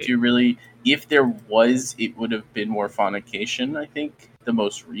teared up to, really. If there was, it would have been more Phonication, I think, the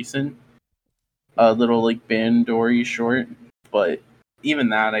most recent little like Bandori short. But even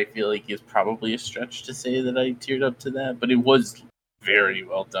that, I feel like is probably a stretch to say that I teared up to that. But it was very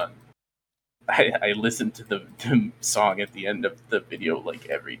well done. I listened to the song at the end of the video like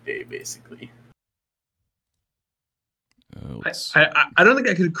every day, basically. I don't think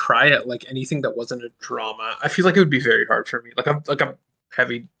I could cry at like anything that wasn't a drama. I feel like it would be very hard for me. I'm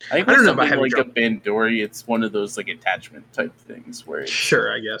heavy. I don't know about heavy like drama. A Bandori. It's one of those like attachment type things where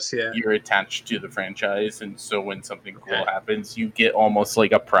sure, I guess, yeah. You're attached to the franchise, and so when something cool happens, you get almost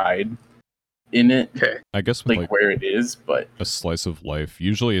like a pride in it. Okay, I guess with, like where it is, but a slice of life.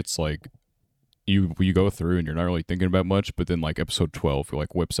 Usually, it's like you go through and you're not really thinking about much, but then like episode 12,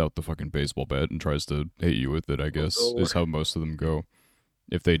 like whips out the fucking baseball bat and tries to hit you with it. I guess is how most of them go.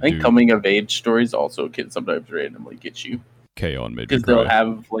 If they I think coming of age stories also can sometimes randomly get you. K-On! Made me because cry.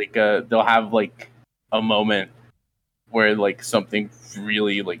 they'll have like a moment where like something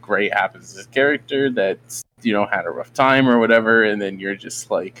really like great happens to this character that's had a rough time or whatever, and then you're just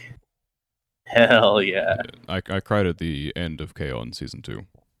like, hell yeah. I cried at the end of K-On! Season 2.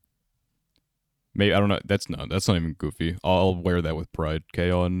 Maybe I don't know. That's not even goofy. I'll wear that with pride.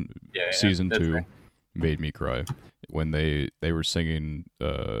 K-On! Season 2 fair. made me cry when they were singing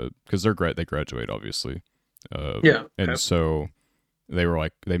because they graduate obviously. And so they were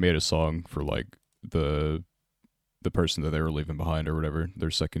like they made a song for like the person that they were leaving behind or whatever,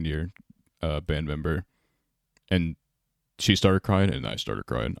 their second year band member, and she started crying and I started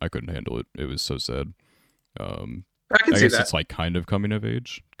crying. I couldn't handle it. It was so sad. I can see guess that. it's like kind of coming of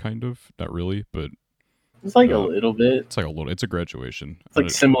age, kind of, not really, but It's like a little bit. it's like a little. It's a graduation. It's like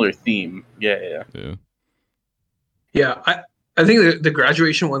similar theme. Yeah. I think the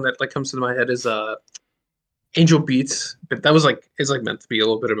graduation one that like comes to my head is Angel Beats, but that was like it's like meant to be a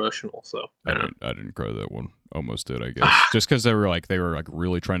little bit emotional. So I didn't cry that one. Almost did, I guess. Just because they were like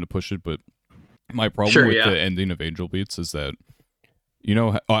really trying to push it, but my problem with the ending of Angel Beats is that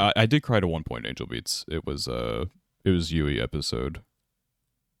I did cry to one point. Angel Beats. It was Yui episode.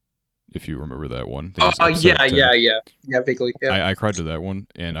 If you remember that one. Yeah, vaguely. Yeah. I cried to that one,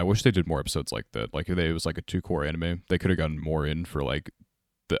 and I wish they did more episodes like that. Like it was like a 2-core anime. They could have gotten more in for like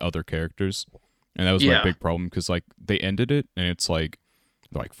the other characters, and that was my big problem because like they ended it, and it's like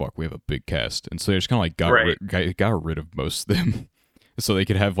they're like fuck, we have a big cast, and so they just kind of like got rid of most of them, so they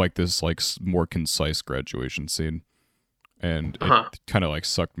could have like this like more concise graduation scene. And it kind of like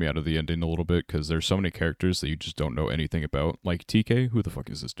sucked me out of the ending a little bit because there's so many characters that you just don't know anything about. Like TK, who the fuck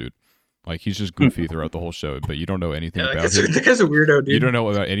is this dude? Like he's just goofy throughout the whole show, but you don't know anything about him. That guy's a weirdo, dude. You don't know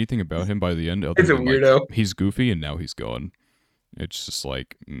about anything about him by the end. He's a weirdo. Like, he's goofy and now he's gone. It's just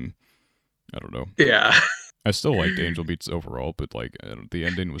like I don't know. Yeah. I still liked Angel Beats overall, but like the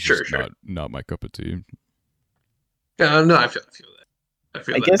ending was just not my cup of tea. No, I feel that.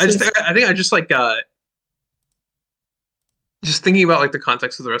 I think I just like just thinking about like the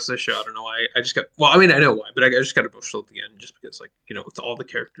context of the rest of the show. I don't know why. I just got. Well, I mean, I know why, but I just got emotional at the end, just because, like, it's all the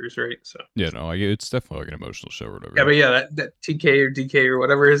characters, right? So yeah, no, it's definitely like an emotional show or whatever. Yeah, but yeah, that TK or DK or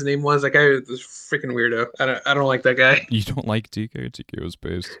whatever his name was, that guy was freaking weirdo. I don't like that guy. You don't like TK? TK was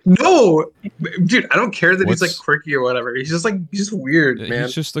based. No, dude, I don't care that he's like quirky or whatever. He's just weird, man.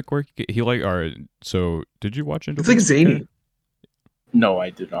 He's just the quirky. He like all right. So did you watch It's like zany. No, I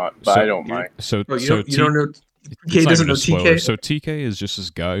did not, but I don't mind. You don't know. TK doesn't know TK. So TK is just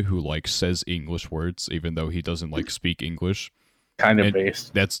this guy who like says English words even though he doesn't like speak English. Kind of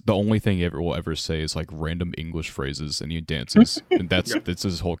based. That's the only thing he will ever say is like random English phrases, and he dances, and that's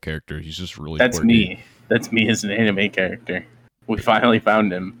his whole character. He's just really. That's quirky. me. That's me as an anime character. We finally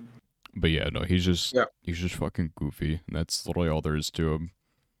found him. But yeah, no, he's just fucking goofy, and that's literally all there is to him.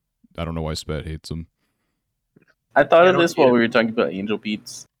 I don't know why Spat hates him. I thought of this while we were talking about Angel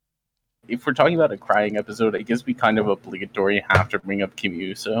Beats. If we're talking about a crying episode, I guess we kind of obligatory have to bring up Kim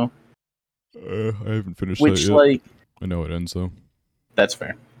Yuso. I haven't finished that yet. Like, I know it ends though. That's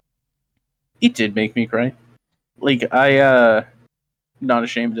fair. It did make me cry. Like not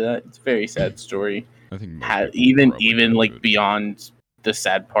ashamed of that. It's a very sad story. I think even like beyond the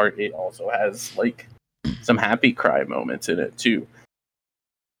sad part, it also has like some happy cry moments in it too,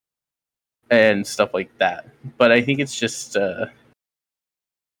 and stuff like that. But I think it's just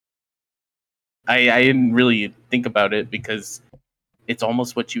I didn't really think about it because it's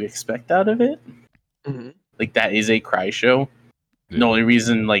almost what you expect out of it. Mm-hmm. Like that is a cry show. Yeah. The only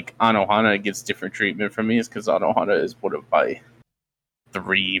reason like Anohana gets different treatment from me is because Anohana is one of my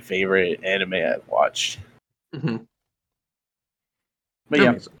 3 favorite anime I've watched. Mm-hmm. But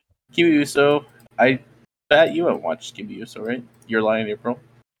yeah, Kibi I bet you haven't watched Kibi right? Your Lie in April.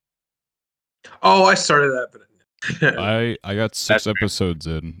 Oh, I started that, but I got 6 episodes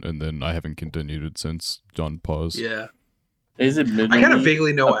in, and then I haven't continued it since. John paused. Yeah. Is it I kind of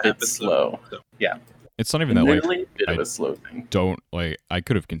vaguely know what happens. Slow. So. Yeah. It's not even that like a bit of a slow thing. I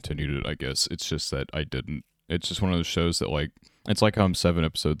could have continued it, I guess. It's just that I didn't. It's just one of those shows that like it's like how I'm 7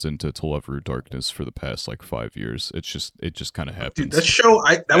 episodes into To Love Through Darkness for the past like 5 years. It just kind of happens. Dude, that show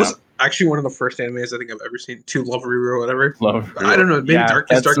was actually one of the first animes I think I've ever seen. To Love Ruru or whatever. I don't know. Maybe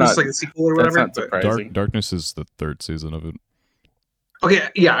Darkness is like a sequel or whatever. That's not surprising. Darkness is the 3rd season of it. Okay,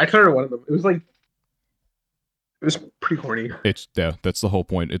 yeah, I started one of them. It was pretty corny. That's the whole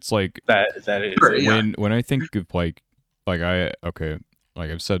point. It's like that is when I think of like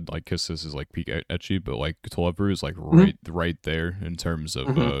I've said like Kisses is like peak ecchi, but like To Love Ru is like right there in terms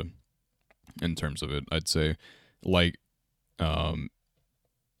of it. I'd say like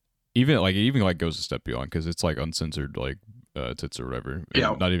even goes a step beyond because it's like uncensored like tits or whatever. And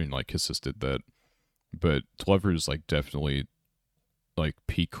Yeah. not even like his sis did that. But Glover's like definitely like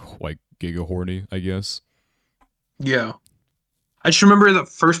peak like giga horny, I guess. Yeah. I just remember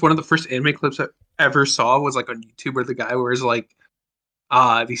one of the first anime clips I ever saw was like on YouTube where the guy wears like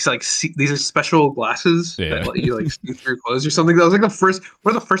these are special glasses that Yeah. let you like see through clothes or something. That was like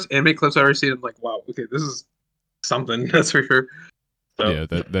one of the first anime clips I ever seen. I'm like, wow, okay, this is something, that's for sure. So Yeah,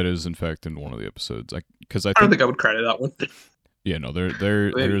 that is in fact in one of the episodes. Because I I don't think think I would credit that one. yeah, no,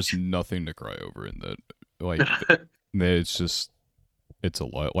 Maybe. there's nothing to cry over in that. Like it's just it's a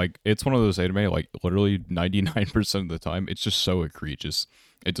lot. Like it's one of those anime like literally 99% of the time it's just so egregious.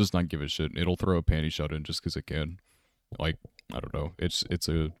 It does not give a shit. It'll throw a panty shot in just because it can. Like I don't know. It's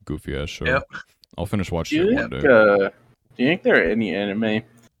a goofy ass show. Yep. I'll finish Do watching you it one think? day. Do you think there are any anime?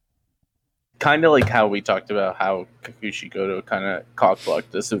 Kind of like how we talked about how Kakushi Goto kind of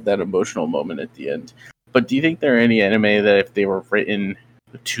cockblocked us with that emotional moment at the end. But do you think there are any anime that if they were written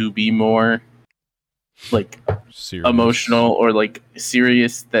to be more like Serious. emotional or like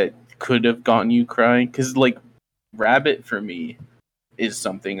serious that could have gotten you crying? Because like Rabbit for me is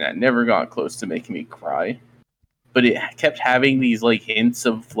something that never got close to making me cry, but it kept having these like hints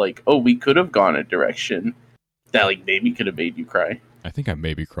of like, oh, we could have gone a direction that like maybe could have made you cry. I think I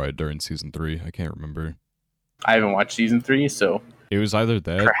maybe cried during season 3. I can't remember. I haven't watched season 3, so It was either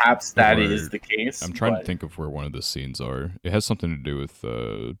that. perhaps that or- is the case. I'm trying to but- think of where one of the scenes are. It has something to do with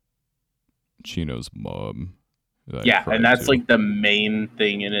Chino's mom. that I Yeah, cried and that's to. like the main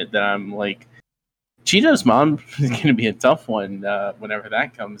thing in it that I'm like, Cheeto's mom is going to be a tough one whenever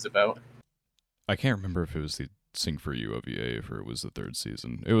that comes about. I can't remember if it was the Sing for You OVA or it was the 3rd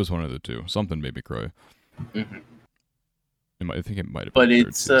season. It was one of the two. Something made me cry. Mm-hmm. I think it might have been But the 3rd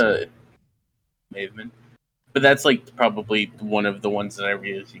it's season. may have been. But that's like probably one of the ones that I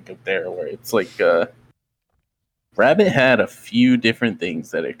really think of there, where it's like Rabbit had a few different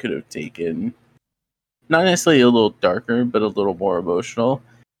things that it could have taken, not necessarily a little darker, but a little more emotional,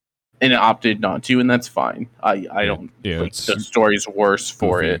 and it opted not to, and that's fine. I don't Yeah, like it's the story's worse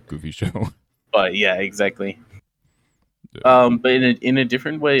for it, goofy show. but yeah, exactly. Yeah. But in a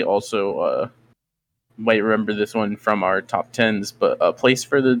different way, also might remember this one from our top tens, but A Place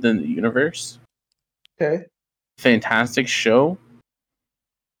Further Than the Universe. Okay. Fantastic show.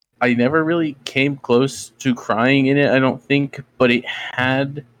 I never really came close to crying in it, I don't think, but it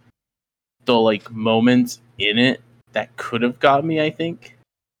had the like moments in it that could have got me, I think.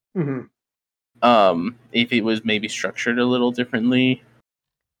 Mm-hmm. If it was maybe structured a little differently.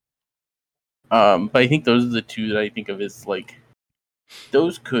 But I think those are the two that I think of as like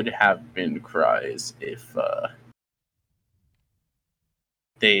those could have been cries if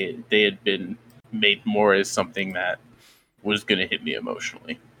they had been made more as something that was gonna hit me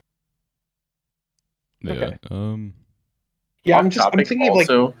emotionally. Yeah. Okay. Yeah, I'm thinking of like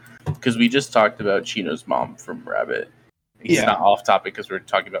also because we just talked about Chino's mom from Rabbit. It's Yeah. not off topic because we're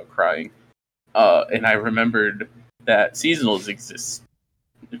talking about crying. And I remembered that seasonals exist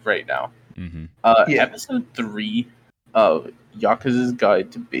right now. Mm-hmm. Yeah. Episode 3 of Yakuza's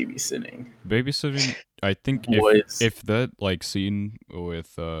Guide to Babysitting. Babysitting. I think Was- if that like scene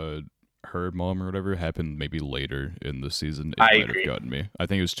with her mom or whatever happened maybe later in the season, it I might agree. have gotten me. I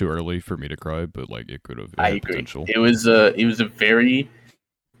think it was too early for me to cry, but like it could have. I had agree. Potential. It was a very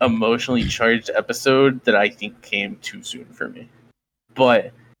emotionally charged episode that I think came too soon for me.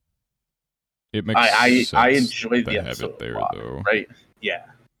 But It makes I sense enjoyed to the have episode it there a lot, though. right? Yeah.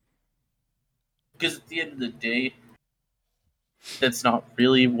 Because at the end of the day, that's not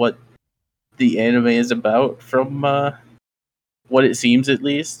really what the anime is about, from what it seems at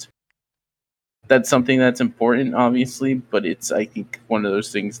least. That's something that's important, obviously, but it's, I think, one of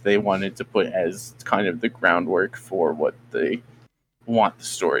those things they wanted to put as kind of the groundwork for what they want the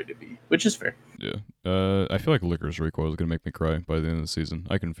story to be, which is fair. Yeah. I feel like Licorice Recoil is gonna make me cry by the end of the season.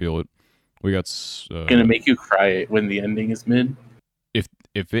 I can feel it. We got Gonna make you cry when the ending is mid.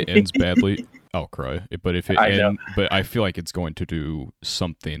 if it ends badly, I'll cry. But if it I know. but I feel like it's going to do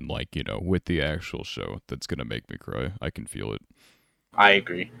something like with the actual show that's gonna make me cry. I can feel it. I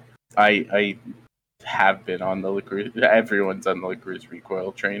agree. I have been on the Licorice. Everyone's on the Licorice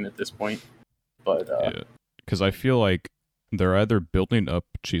Recoil train at this point, but Yeah, because I feel like they're either building up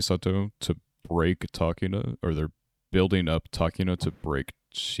Chisato to break Takina, or they're building up Takina to break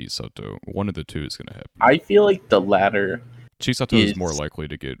Chisato. One of the two is gonna happen. I feel like the latter. Chisato is is- more likely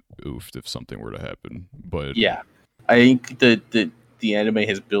to get oofed if something were to happen. But Yeah, I think the anime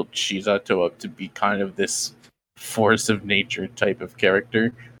has built Shizato up to be kind of this force of nature type of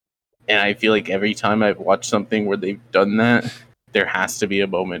character, and I feel like every time I've watched something where they've done that, there has to be a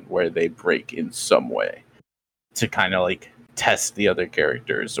moment where they break in some way to kind of like test the other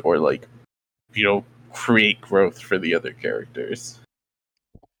characters or like, create growth for the other characters.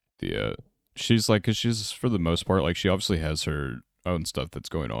 Yeah, she's like, cause she's for the most part, like she obviously has her own stuff that's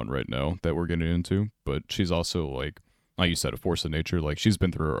going on right now that we're getting into, but she's also like you said, a force of nature. Like she's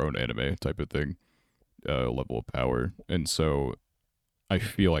been through her own anime type of thing, level of power, and so I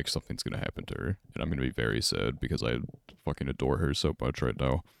feel like something's gonna happen to her, and I'm gonna be very sad because I fucking adore her so much right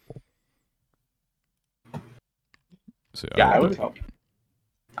now. So, yeah,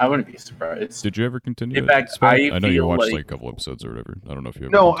 I wouldn't be surprised. Did you ever continue? In fact, I know you watched like a couple episodes or whatever. I don't know if you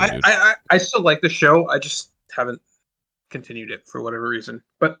ever. No, continued. I still like the show. I just haven't continued it for whatever reason.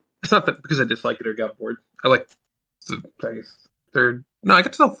 But it's not that because I disliked it or got bored. I like the third. No, I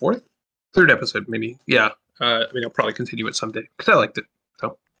got to the third episode maybe. Yeah. I mean, I'll probably continue it someday because I liked it.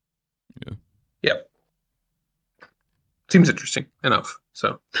 So. Yeah. Seems interesting enough.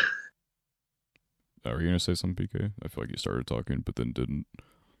 So. Were you gonna say something, PK? I feel like you started talking, but then didn't.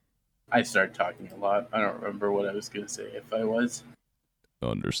 I started talking a lot. I don't remember what I was gonna say if I was.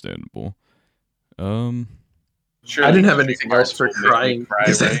 Understandable. Surely I didn't have anything else for crying.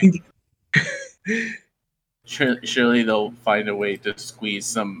 Surely they'll find a way to squeeze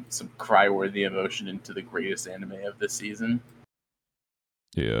some cry-worthy emotion into the greatest anime of the season.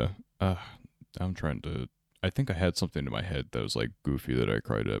 Yeah. I'm trying to. I think I had something in my head that was like goofy that I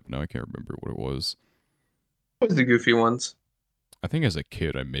cried at. Now I can't remember what it was. What was the goofy ones? I think as a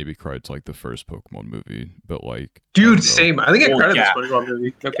kid I maybe cried to like the first Pokemon movie, but like dude, same. I think I cried yeah. at the SpongeBob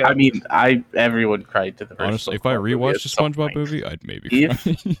movie. Okay. I mean, everyone cried to the first. Honestly, if Pokemon I rewatched the SpongeBob point. movie, I'd maybe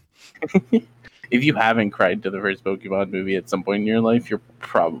cry. If you haven't cried to the first Pokemon movie at some point in your life, you're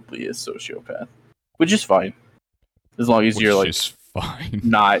probably a sociopath, which is fine, as long as you're like fine.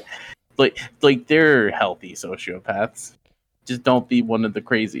 Not like they're healthy sociopaths. Just don't be one of the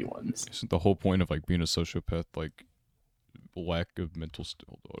crazy ones. Isn't the whole point of like being a sociopath like lack of mental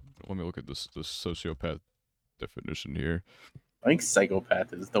let me look at this sociopath definition here. I think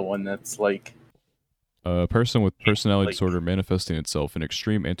psychopath is the one that's like a person with personality disorder manifesting itself in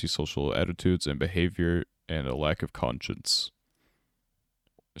extreme antisocial attitudes and behavior and a lack of conscience.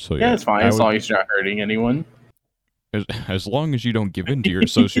 So yeah, it's fine as long as you're not hurting anyone. As long as you don't give in to your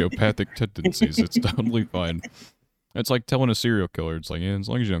sociopathic tendencies, it's totally fine. It's like telling a serial killer. It's like, yeah, as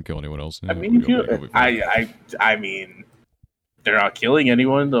long as you don't kill anyone else. I mean, I mean, they're not killing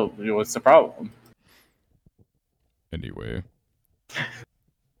anyone. Though, what's the problem? Anyway,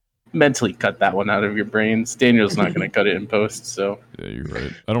 mentally cut that one out of your brains. Daniel's not going to cut it in post, so yeah, you're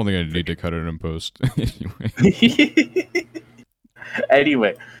right. I don't think I need to cut it in post.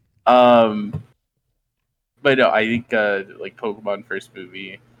 Anyway, but no, I think like Pokemon first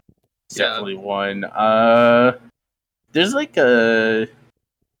movie is definitely one. There's like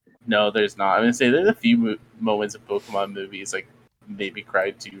no, there's not. I'm gonna say there's a few moments of Pokemon movies like maybe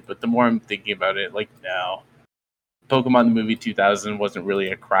cried to, but the more I'm thinking about it, like no, Pokemon the movie 2000 wasn't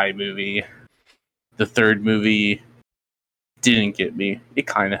really a cry movie. The third movie didn't get me. It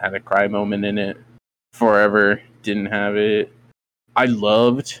kind of had a cry moment in it. Forever didn't have it. I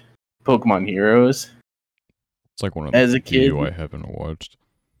loved Pokemon Heroes. It's like one of as a the kid few I haven't watched.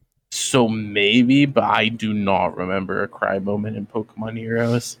 So maybe, but I do not remember a cry moment in Pokemon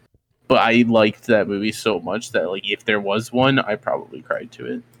Heroes. But I liked that movie so much that like if there was one, I probably cried to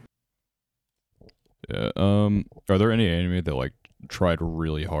it. Yeah. Are there any anime that like tried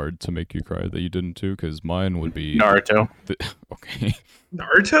really hard to make you cry that you didn't too? Because mine would be Naruto. Okay.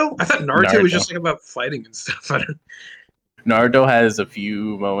 Naruto? I thought Naruto was just like about fighting and stuff. Naruto has a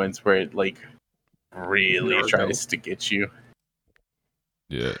few moments where it like really tries to get you.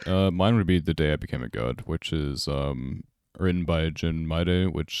 Yeah, mine would be The Day I Became a God, which is written by Jin Maide,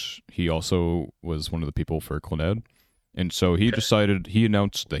 which he also was one of the people for Clannad. And so he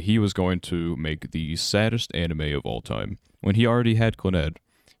announced that he was going to make the saddest anime of all time when he already had Clannad.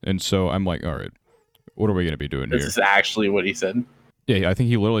 And so I'm like, all right, what are we going to be doing here? This is actually what he said? Yeah, I think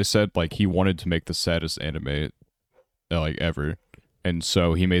he literally said like he wanted to make the saddest anime like ever. And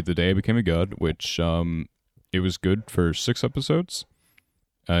so he made The Day I Became a God, which it was good for 6 episodes.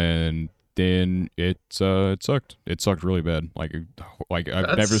 And then it sucked. It sucked really bad. Like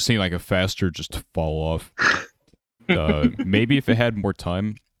I've never seen like a faster just fall off. Maybe if it had more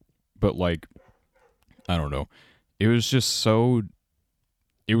time, but like I don't know. It was so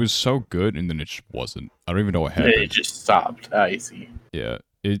good, and then it just wasn't. I don't even know what happened. It just stopped. I see. Yeah.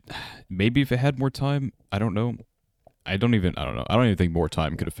 Maybe if it had more time, I don't know. I don't even think more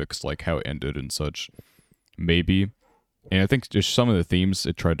time could have fixed like how it ended and such. Maybe. And I think just some of the themes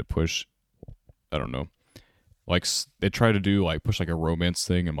it tried to push, I don't know. like they try to do like push like a romance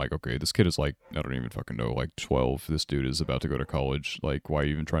thing. I'm like, okay, this kid is like, I don't even fucking know, like 12. This dude is about to go to college. Like, why are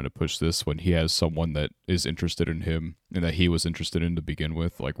you even trying to push this when he has someone that is interested in him and that he was interested in to begin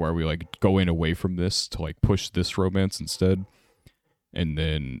with? Like, why are we like going away from this to like push this romance instead? And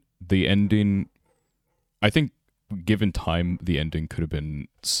then the ending, I think, given time, the ending could have been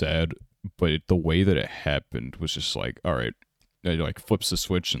sad, but the way that it happened was just like, all right, it like flips the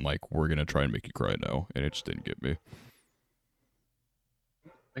switch and like, we're gonna try and make you cry now, and it just didn't get me.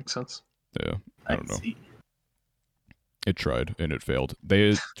 Makes sense. Yeah, I don't know. See. It tried and it failed.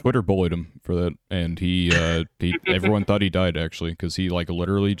 Twitter bullied him for that, and he everyone thought he died actually because he like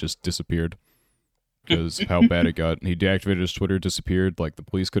literally just disappeared because how bad it got. He deactivated his Twitter, disappeared. Like the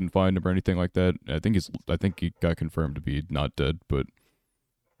police couldn't find him or anything like that. I think he got confirmed to be not dead, but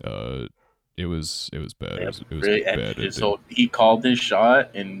it was bad. Yeah, It was really bad. he called his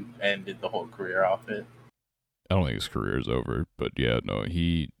shot and ended the whole career off it. I don't think his career is over, but yeah, no,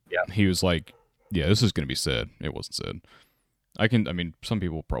 he was like, yeah, this is gonna be sad. It wasn't sad. I mean, some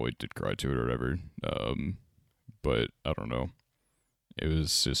people probably did cry to it or whatever, but I don't know. It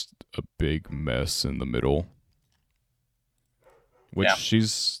was just a big mess in the middle, which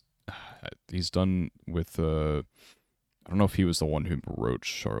he's done with. I don't know if he was the one who wrote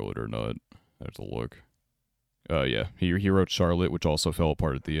Charlotte or not. I have to look. Yeah, he wrote Charlotte, which also fell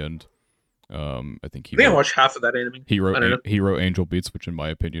apart at the end. I think I watched half of that anime. He wrote Angel Beats, which in my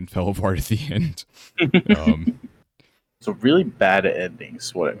opinion fell apart at the end. So really bad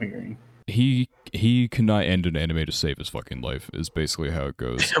endings, what I'm hearing. He cannot end an anime to save his fucking life is basically how it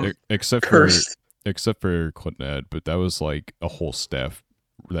goes. Except Cursed. for Clannad, but that was like a whole staff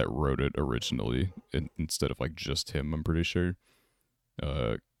that wrote it originally instead of like just him, I'm pretty sure.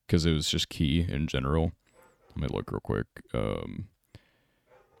 Because it was just Key in general. Let me look real quick. Clannad.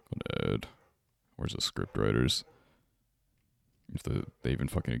 Where's the script writers? If they even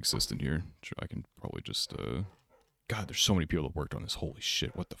fucking exist in here, I can probably just God, there's so many people that worked on this. Holy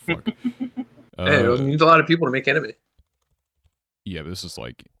shit, what the fuck? Hey, it needs a lot of people to make anime. Yeah, but this is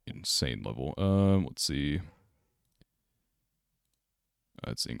like insane level. Let's see.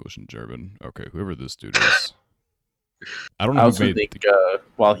 It's English and German. Okay, whoever this dude is. I don't know. I also think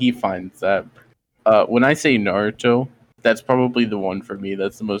while he finds that, when I say Naruto, that's probably the one for me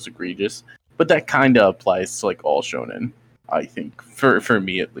that's the most egregious. But that kind of applies to like all shonen. I think for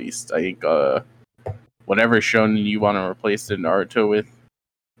me at least. I think whatever shonen you want to replace the Naruto with,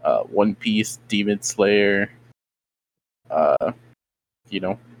 One Piece, Demon Slayer,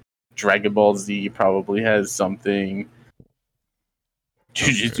 Dragon Ball Z probably has something.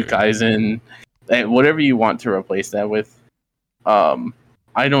 Jujutsu Kaisen, and whatever you want to replace that with.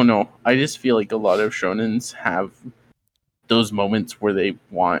 I don't know. I just feel like a lot of shonens have those moments where they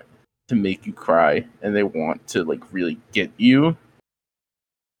want to make you cry and they want to like really get you.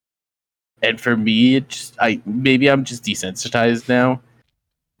 And for me, maybe I'm just desensitized now.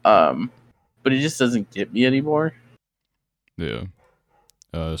 But it just doesn't get me anymore. Yeah.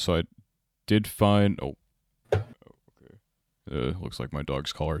 So I did find. Oh. Okay. Looks like my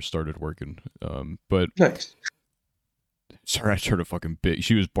dog's collar started working. But nice. Sorry, I heard a fucking bit.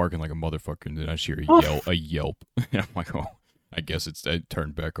 She was barking like a motherfucker, and then I hear a yelp. And I'm like, oh, I guess it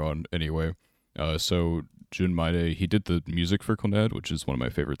turned back on anyway. So Jun Maide, he did the music for Clannad, which is one of my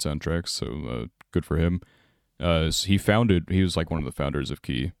favorite soundtracks. So good for him. So he was like one of the founders of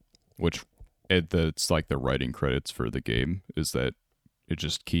Key, which it's like the writing credits for the game is that it's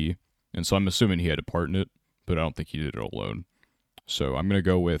just Key, and so I'm assuming he had a part in it, but I don't think he did it alone. So I'm gonna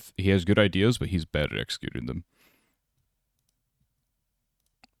go with he has good ideas, but he's bad at executing them.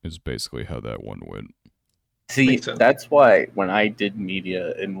 Is basically how that one went. See, that's why when I did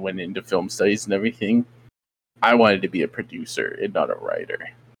media and went into film studies and everything, I wanted to be a producer and not a writer.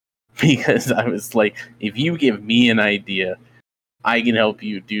 Because I was like, if you give me an idea, I can help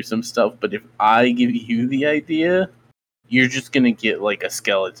you do some stuff. But if I give you the idea, you're just going to get like a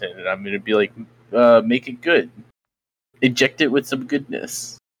skeleton. And I'm going to be like, make it good. Inject it with some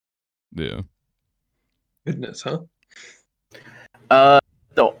goodness. Yeah. Goodness, huh?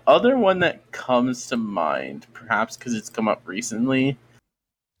 The other one that comes to mind, perhaps because it's come up recently,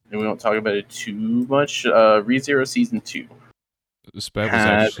 and we don't talk about it too much, ReZero Season 2. Spat was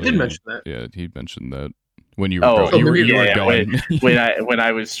actually... did mention that. Yeah, he mentioned that. When you were gone. You were gone. when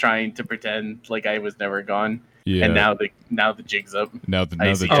I was trying to pretend like I was never gone. Yeah. And now the jig's up. Now the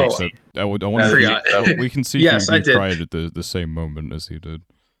jig's up. I want we can see yes, you cried at the same moment as he did.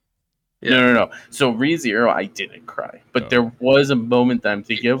 Yeah. No. So ReZero, I didn't cry, but there was a moment that I'm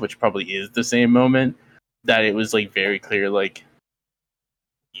thinking of, which probably is the same moment, that it was like very clear, like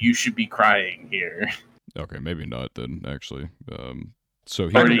you should be crying here. Okay, maybe not then. Actually, so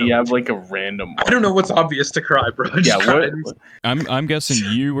Or do he, you have like a random one? I don't know what's obvious to cry, bro. I just Yeah, cried. I'm guessing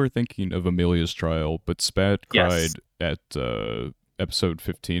you were thinking of Amelia's trial, but Spat Yes. cried at episode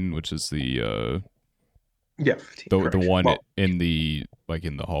 15, which is the Yeah, 15, the one well, in the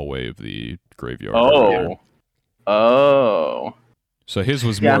in the hallway of the graveyard. Oh. Oh. So his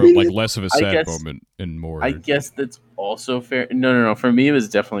was Yeah. more like less of a I sad guess- moment and more. I guess that's also fair. No. For me, it was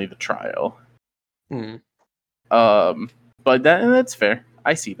definitely the trial. hmm. But that's fair.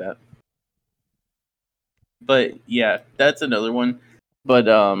 I see that. But yeah, that's another one. But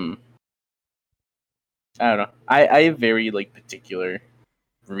I don't know. I have very like particular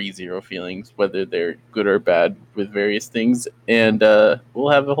ReZero feelings, whether they're good or bad with various things, and we'll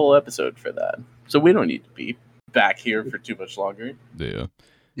have a whole episode for that. So we don't need to be back here for too much longer. Yeah.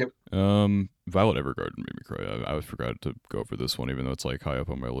 Yep. Violet Evergarden made me cry. I forgot to go for this one, even though it's like high up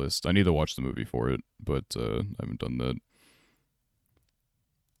on my list. I need to watch the movie for it, but I haven't done that.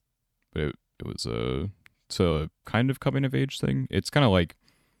 But it was it's a kind of coming of age thing. It's kind of like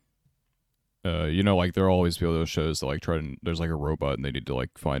like there'll always be those shows that like there's like a robot and they need to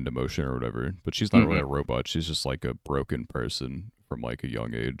like find emotion or whatever. But she's not really a robot. She's just like a broken person from like a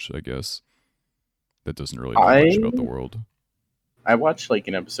young age, I guess. That doesn't really know much about the world. I watched like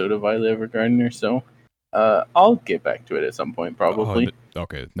an episode of Violet Evergarden or so. I'll get back to it at some point, probably.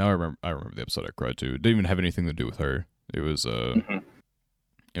 Okay, now I remember the episode I cried to. It didn't even have anything to do with her. It was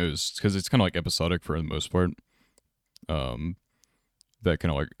it was because it's kind of like episodic for the most part. That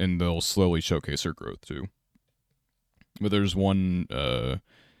kind of like, and they'll slowly showcase her growth too. But there's one where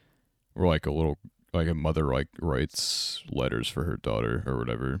like a mother like writes letters for her daughter or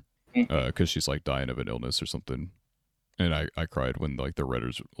whatever, because she's like dying of an illness or something. And I cried when like the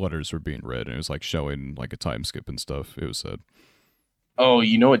letters were being read, and it was like showing like a time skip and stuff. It was sad. Oh,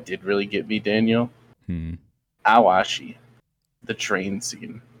 you know what did really get me, Daniel? Awashi, the train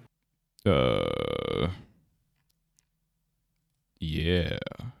scene. Yeah.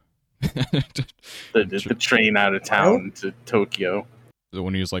 The train out of town to Tokyo.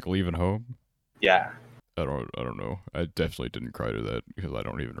 When he was like leaving home. Yeah. I don't know. I definitely didn't cry to that because I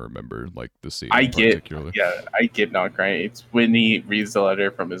don't even remember like the scene. I get not crying. It's when he reads the letter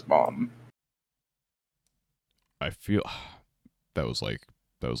from his mom. I feel that was a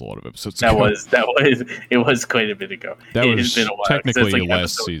lot of episodes ago. It was quite a bit ago. It has been a while. Technically since, last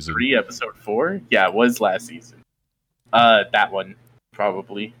episode season. 3, episode 4? Yeah, it was last season. That one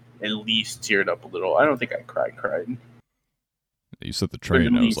probably at least teared up a little. I don't think I cried. You said the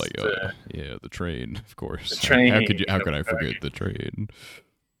train, I was like, yeah, the train, of course. The train. How could I forget the train?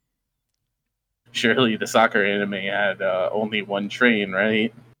 Surely the soccer anime had only one train,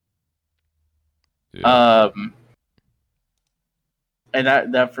 right? Yeah. And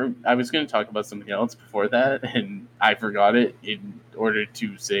I was going to talk about something else before that, and I forgot it in order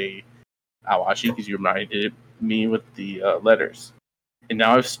to say Awashi because you reminded me with the letters, and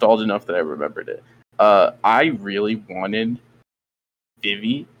now I've stalled enough that I remembered it. I really wanted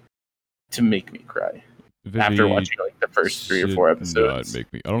Vivi to make me cry after watching like the first 3 or 4 episodes. Not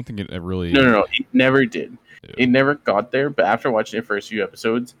make me. I don't think it really. No, it never did. Yeah. It never got there. But after watching the first few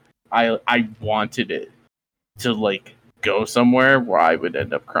episodes, I wanted it to like go somewhere where I would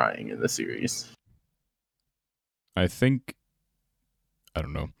end up crying in the series. I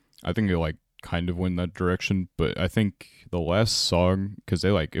don't know. I think it like kind of went that direction, but I think the last song, because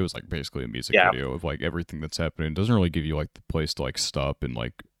it was like basically a music video of like everything that's happening, it doesn't really give you like the place to like stop and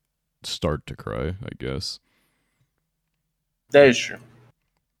like start to cry, I guess. That is true.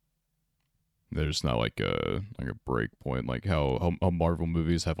 There's not like a break point, like how Marvel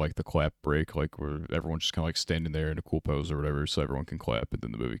movies have like the clap break, like where everyone's just kind of like standing there in a cool pose or whatever, so everyone can clap and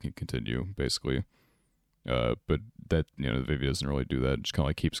then the movie can continue, basically. But that the video doesn't really do that. It just kind of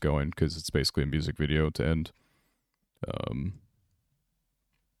like keeps going because it's basically a music video to end.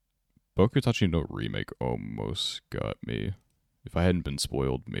 Bokutachi no Remake almost got me. If I hadn't been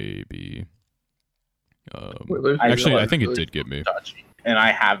spoiled, maybe. Actually, I think it did get me. And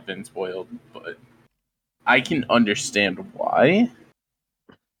I have been spoiled, but I can understand why.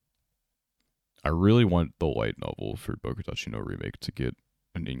 I really want the light novel for Bokutachi no Remake to get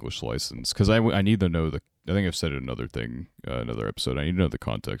an English license because I need to know I think I've said it another episode. I need to know the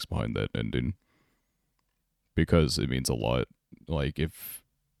context behind that ending because it means a lot. Like if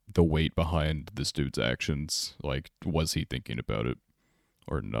the weight behind this dude's actions, like was he thinking about it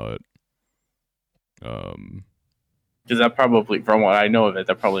or not? Because that probably, from what I know of it,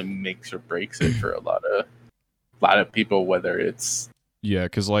 that probably makes or breaks it for a lot of people, whether it's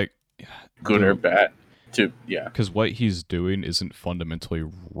because like good or bad. Because what he's doing isn't fundamentally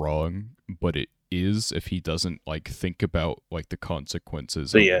wrong, but is if he doesn't like think about like the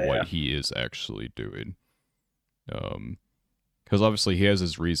consequences So, of yeah, what yeah. he is actually doing. Because obviously he has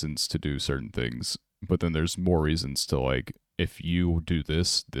his reasons to do certain things, but then there's more reasons to like, if you do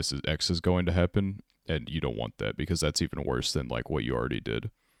this, this is X is going to happen, and you don't want that because that's even worse than like what you already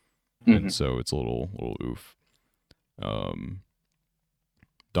did. And so it's a little oof.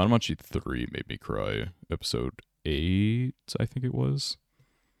 Danmachi 3 made me cry. Episode 8, I think it was.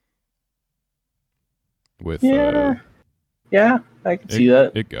 With Yeah, I can see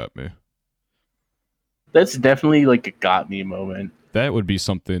that. It got me. That's definitely like a got me moment. That would be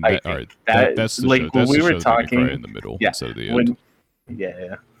something I that all right. think that- That's the like, show. when That's we the were show that made me cry talking- in the middle yeah, instead of the end.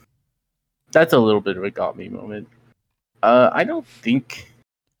 Yeah. That's a little bit of a got me moment. I don't think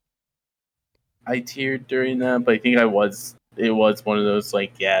I teared during that, but I think I was. It was one of those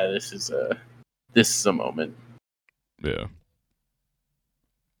like, yeah, this is a moment. Yeah.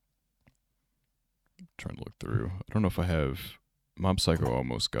 Trying to look through. I don't know if I have. Mob Psycho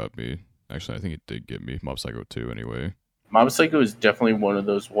almost got me. Actually, I think it did get me. Mob Psycho 2 anyway. Mob Psycho is definitely one of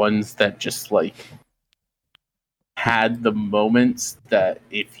those ones that just like had the moments that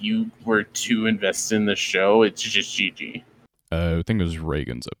if you were too invested in the show, it's just GG. I think it was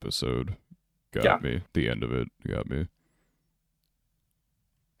Reagan's episode. Got Yeah. me. The end of it got me.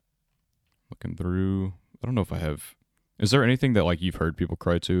 Looking through. I don't know if I have. Is there anything that like you've heard people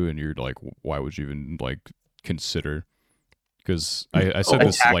cry to, and you're like, why would you even like consider? Because I said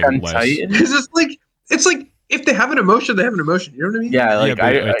this Attack like on last. Titan? Because it's like if they have an emotion, they have an emotion. You know what I mean? Yeah, like yeah, but,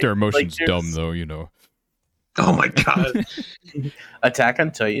 I, like, their I- emotion's like, dumb there's- though, you know. Oh my god. Attack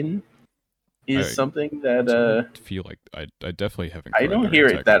on Titan is I- something that I feel like I definitely haven't. I cried don't during hear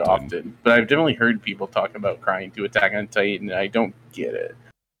Attack it that on Titan. often, but I've definitely heard people talk about crying to Attack on Titan, and I don't get it.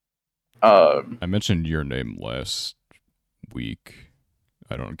 I mentioned Your Name last week.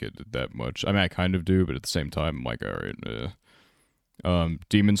 I don't get it that much. I mean, I kind of do, but at the same time, I'm like, all right.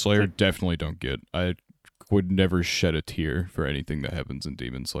 Demon Slayer definitely don't get. I would never shed a tear for anything that happens in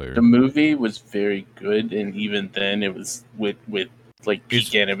Demon Slayer. The movie was very good, and even then, it was with like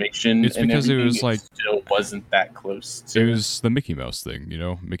peak animation. it's and because it everything, was, like- still wasn't that close. To It was the Mickey Mouse thing, you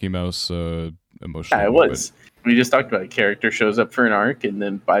know, Mickey Mouse emotional. Yeah, it moment. was. We just talked about it. Character shows up for an arc, and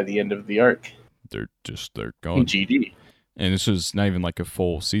then by the end of the arc, They're gone. GG. And this is not even like a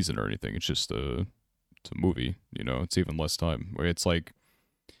full season or anything. It's just it's a movie, you know. It's even less time. Where it's like,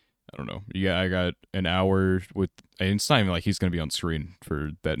 I don't know. Yeah, I got an hour with, and it's not even like he's gonna be on screen for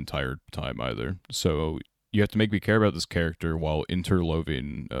that entire time either. So you have to make me care about this character while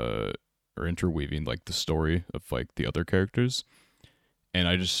interweaving like the story of like the other characters. And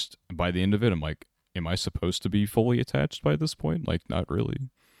I just, by the end of it, I'm like, am I supposed to be fully attached by this point? Like, not really.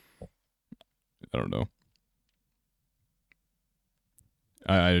 I don't know.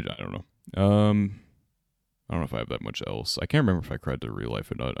 I don't know. I don't know if I have that much else. I can't remember if I cried to Real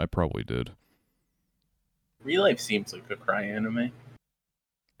Life or not. I probably did. Real life seems like a cry anime.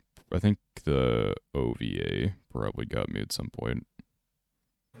 I think the OVA probably got me at some point.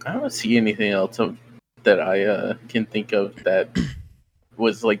 I don't see anything else that I can think of that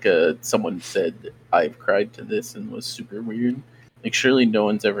was like someone said I've cried to this and was super weird. Like surely no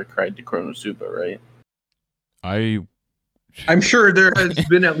one's ever cried to Konosuba, right? I'm sure there has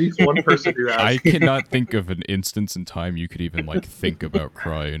been at least one person who has. I cannot think of an instance in time you could even like think about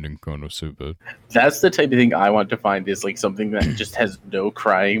crying in Konosuba. That's the type of thing I want to find is like something that just has no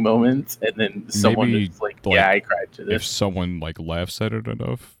crying moments, and then someone Maybe, is like, like, "Yeah, I cried to If this." someone like laughs at it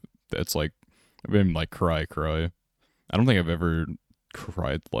enough, that's like, I mean, like cry. I don't think I've ever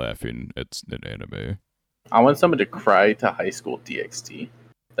cried laughing at an anime. I want someone to cry to High School DxD.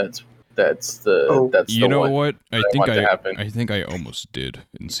 That's the that's You the know one what? I want to happen. I think I almost did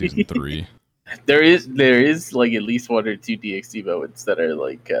in season 3. There is like at least one or two DxD moments that are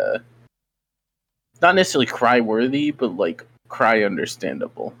like not necessarily cry worthy, but like cry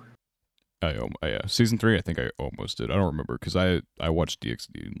understandable. Yeah, season 3. I think I almost did. I don't remember because I watched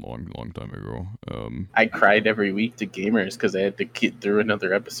DxD a long time ago. I cried every week to Gamers because I had to get through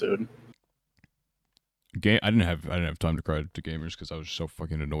another episode. I didn't have time to cry to Gamers because I was so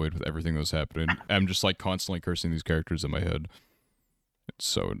fucking annoyed with everything that was happening. I'm just like constantly cursing these characters in my head. It's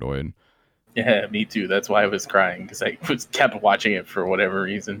so annoying. Yeah, me too. That's why I was crying because I kept watching it for whatever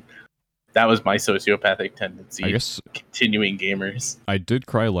reason. That was my sociopathic tendency. I guess continuing Gamers. I did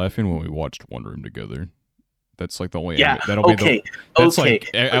cry laughing when we watched One Room together. That's like the only Yeah. that'll be Okay. that's Okay.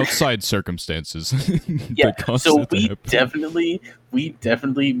 like outside circumstances. Yeah. that cause So that to happen. we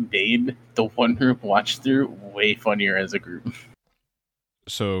definitely made the One Room watch through way funnier as a group.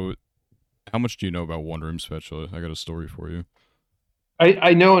 So, how much do you know about One Room Spatula? I got a story for you.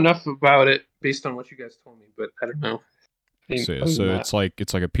 I know enough about it based on what you guys told me, but I don't know. So, yeah, Other so than it's like a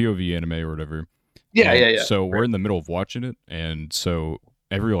POV anime or whatever. yeah, And yeah. So we're Right. in the middle of watching it, and so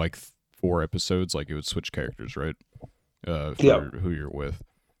every like 4 episodes, like it would switch characters, right? For Yep. who you're with,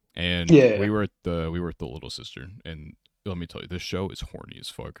 and Yeah. we were at the little sister, and let me tell you, this show is horny as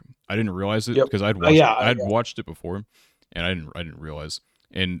fuck. I didn't realize it Yep. because Yeah. I'd watched it before, and I didn't realize.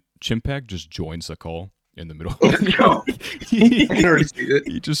 And Chimpak just joins the call in the middle. No. I can already see it.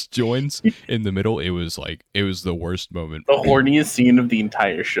 He just joins in the middle. It was the worst moment. The horniest scene of the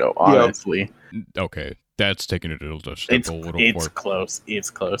entire show, honestly. Okay, that's taking it a little It's far. close. It's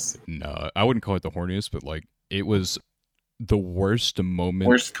close. No, I wouldn't call it the horniest, but like it was the worst moment.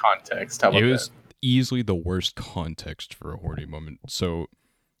 Worst context. How about It was that? easily the worst context for a horny moment. So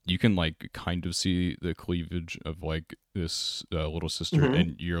you can like kind of see the cleavage of like this little sister, Mhm.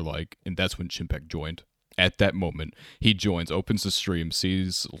 and you're like, and that's when Chimpak joined. At that moment, he joins, opens the stream,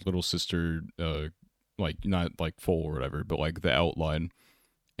 sees little sister, like not like full or whatever, but like the outline,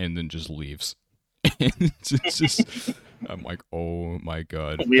 and then just leaves. It's just, I'm like, oh my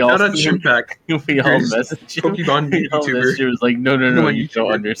god. We all Shout out Chimpak. we all messaged him. Pokemon We all YouTuber. messaged him. It was like, no, Pokemon you don't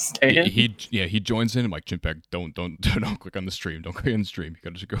YouTuber. understand. He joins in. I'm like, Chimpak, don't click on the stream. Don't click on the stream.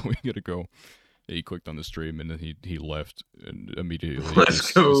 You gotta go. He clicked on the stream, and then he left, and immediately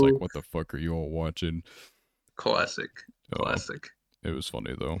Let's he was go. like, what the fuck are you all watching? Classic. Oh, Classic. it was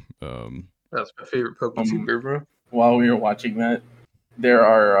funny though. That's my favorite Pokemon YouTuber, bro. While we were watching that, there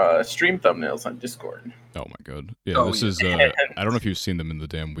are stream thumbnails on Discord. Oh my god. Yeah, Oh, this yeah. is I don't know if you've seen them in the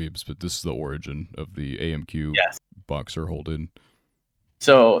damn weebs, but this is the origin of the AMQ Yes. boxer holding.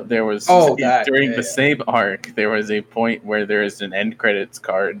 So there was that, during yeah, the yeah. same arc, there was a point where there is an end credits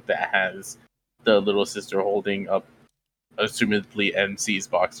card that has the little sister holding up, assumedly MC's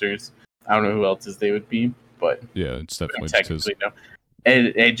boxers. I don't know who else's they would be, but Yeah, it's definitely just his. technically no.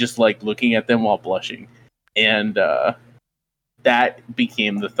 And just like looking at them while blushing, and that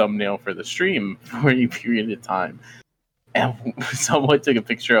became the thumbnail for the stream for a period of time. And someone took a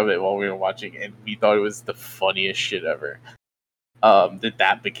picture of it while we were watching, and we thought it was the funniest shit ever.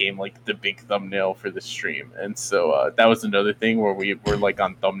 That became like the big thumbnail for the stream, and so that was another thing where we were like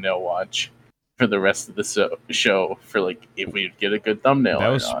on thumbnail watch for the rest of the show for like if we'd get a good thumbnail. That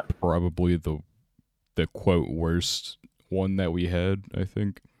or was not. probably the quote worst one that we had, I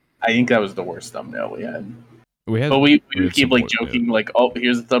think. I think that was the worst thumbnail we had. We had, But we had would keep some like more- joking, like, "Oh,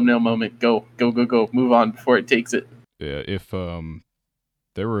 here's a thumbnail moment. Go, move on before it takes it." Yeah, if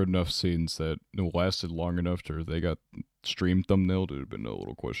there were enough scenes that lasted long enough to they got stream thumbnailed, it would have been a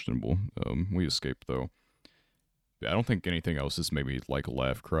little questionable. We escaped though. Yeah, I don't think anything else has made me like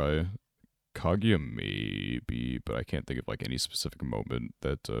laugh, cry. Kaguya maybe, but I can't think of like any specific moment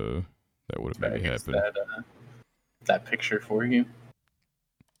that would have made me I guess happen. that picture for you.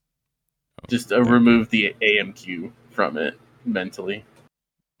 Oh, Just thank you. remove the AMQ from it mentally.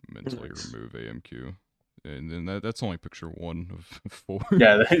 Mentally Nice. remove AMQ. And then that's only picture 1 of 4.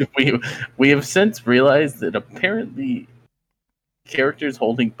 Yeah, we have since realized that apparently characters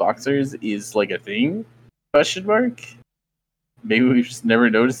holding boxers is like a thing. Question mark. Maybe we've just never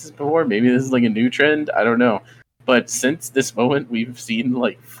noticed this before. Maybe this is like a new trend. I don't know. But since this moment, we've seen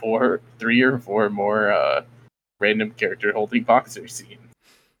like 3 or 4 more random character holding boxer scenes.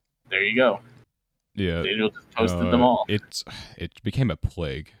 There you go. Yeah. Daniel just posted them all. It became a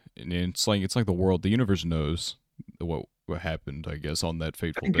plague. And it's like the world, the universe knows what happened, I guess, on that I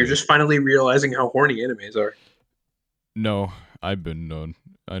fateful think day. you're just finally realizing how horny animes are. No, I've been known.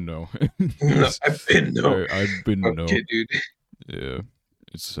 I know. I've been known. I've been known. Okay, dude. Yeah.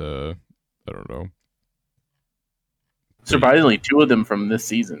 It's I don't know. Surprisingly, 2 of them from this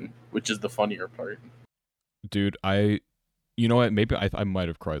season, which is the funnier part. Dude, you know what? Maybe I might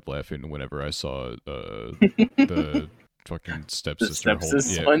have cried laughing whenever I saw the fucking The stepsister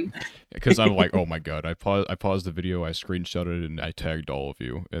stepsis yeah, one. because I'm like, oh my god! I paused the video, I screenshotted it, and I tagged all of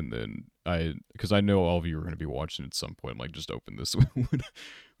you, and then because I know all of you are going to be watching at some point. Like, just open this when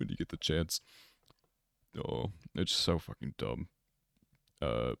you get the chance. Oh, it's so fucking dumb.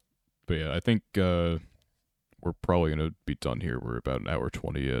 But yeah, I think we're probably gonna be done here. We're about an hour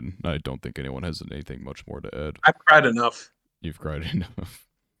 20 in. I don't think anyone has anything much more to add. I've cried enough. You've cried enough.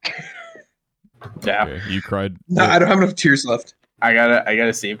 Yeah. Okay, you cried. No, I don't have enough tears left. I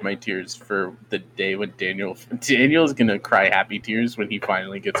gotta save my tears for the day when Daniel's gonna cry happy tears when he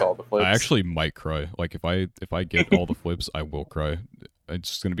finally gets all the flips. I actually might cry. Like if I get all the flips, I will cry.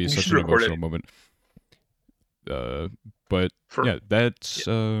 It's gonna be You such should an record it. emotional moment. But yeah, that's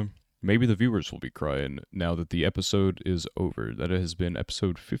maybe the viewers will be crying now that the episode is over. That has been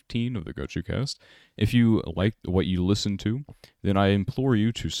episode 15 of the GochuCast. If you liked what you listened to, then I implore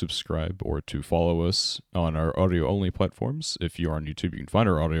you to subscribe or to follow us on our audio-only platforms. If you're on YouTube, you can find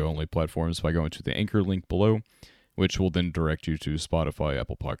our audio-only platforms by going to the Anchor link below, which will then direct you to Spotify,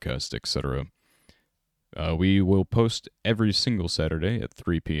 Apple Podcasts, etc. We will post every single Saturday at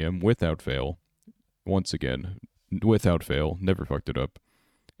 3 p.m. without fail. Once again, without fail. Never fucked it up.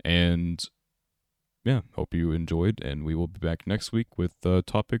 And yeah, hope you enjoyed, and we will be back next week with a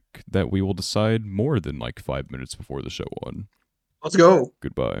topic that we will decide more than like 5 minutes before the show on. Let's go.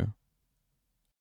 Goodbye.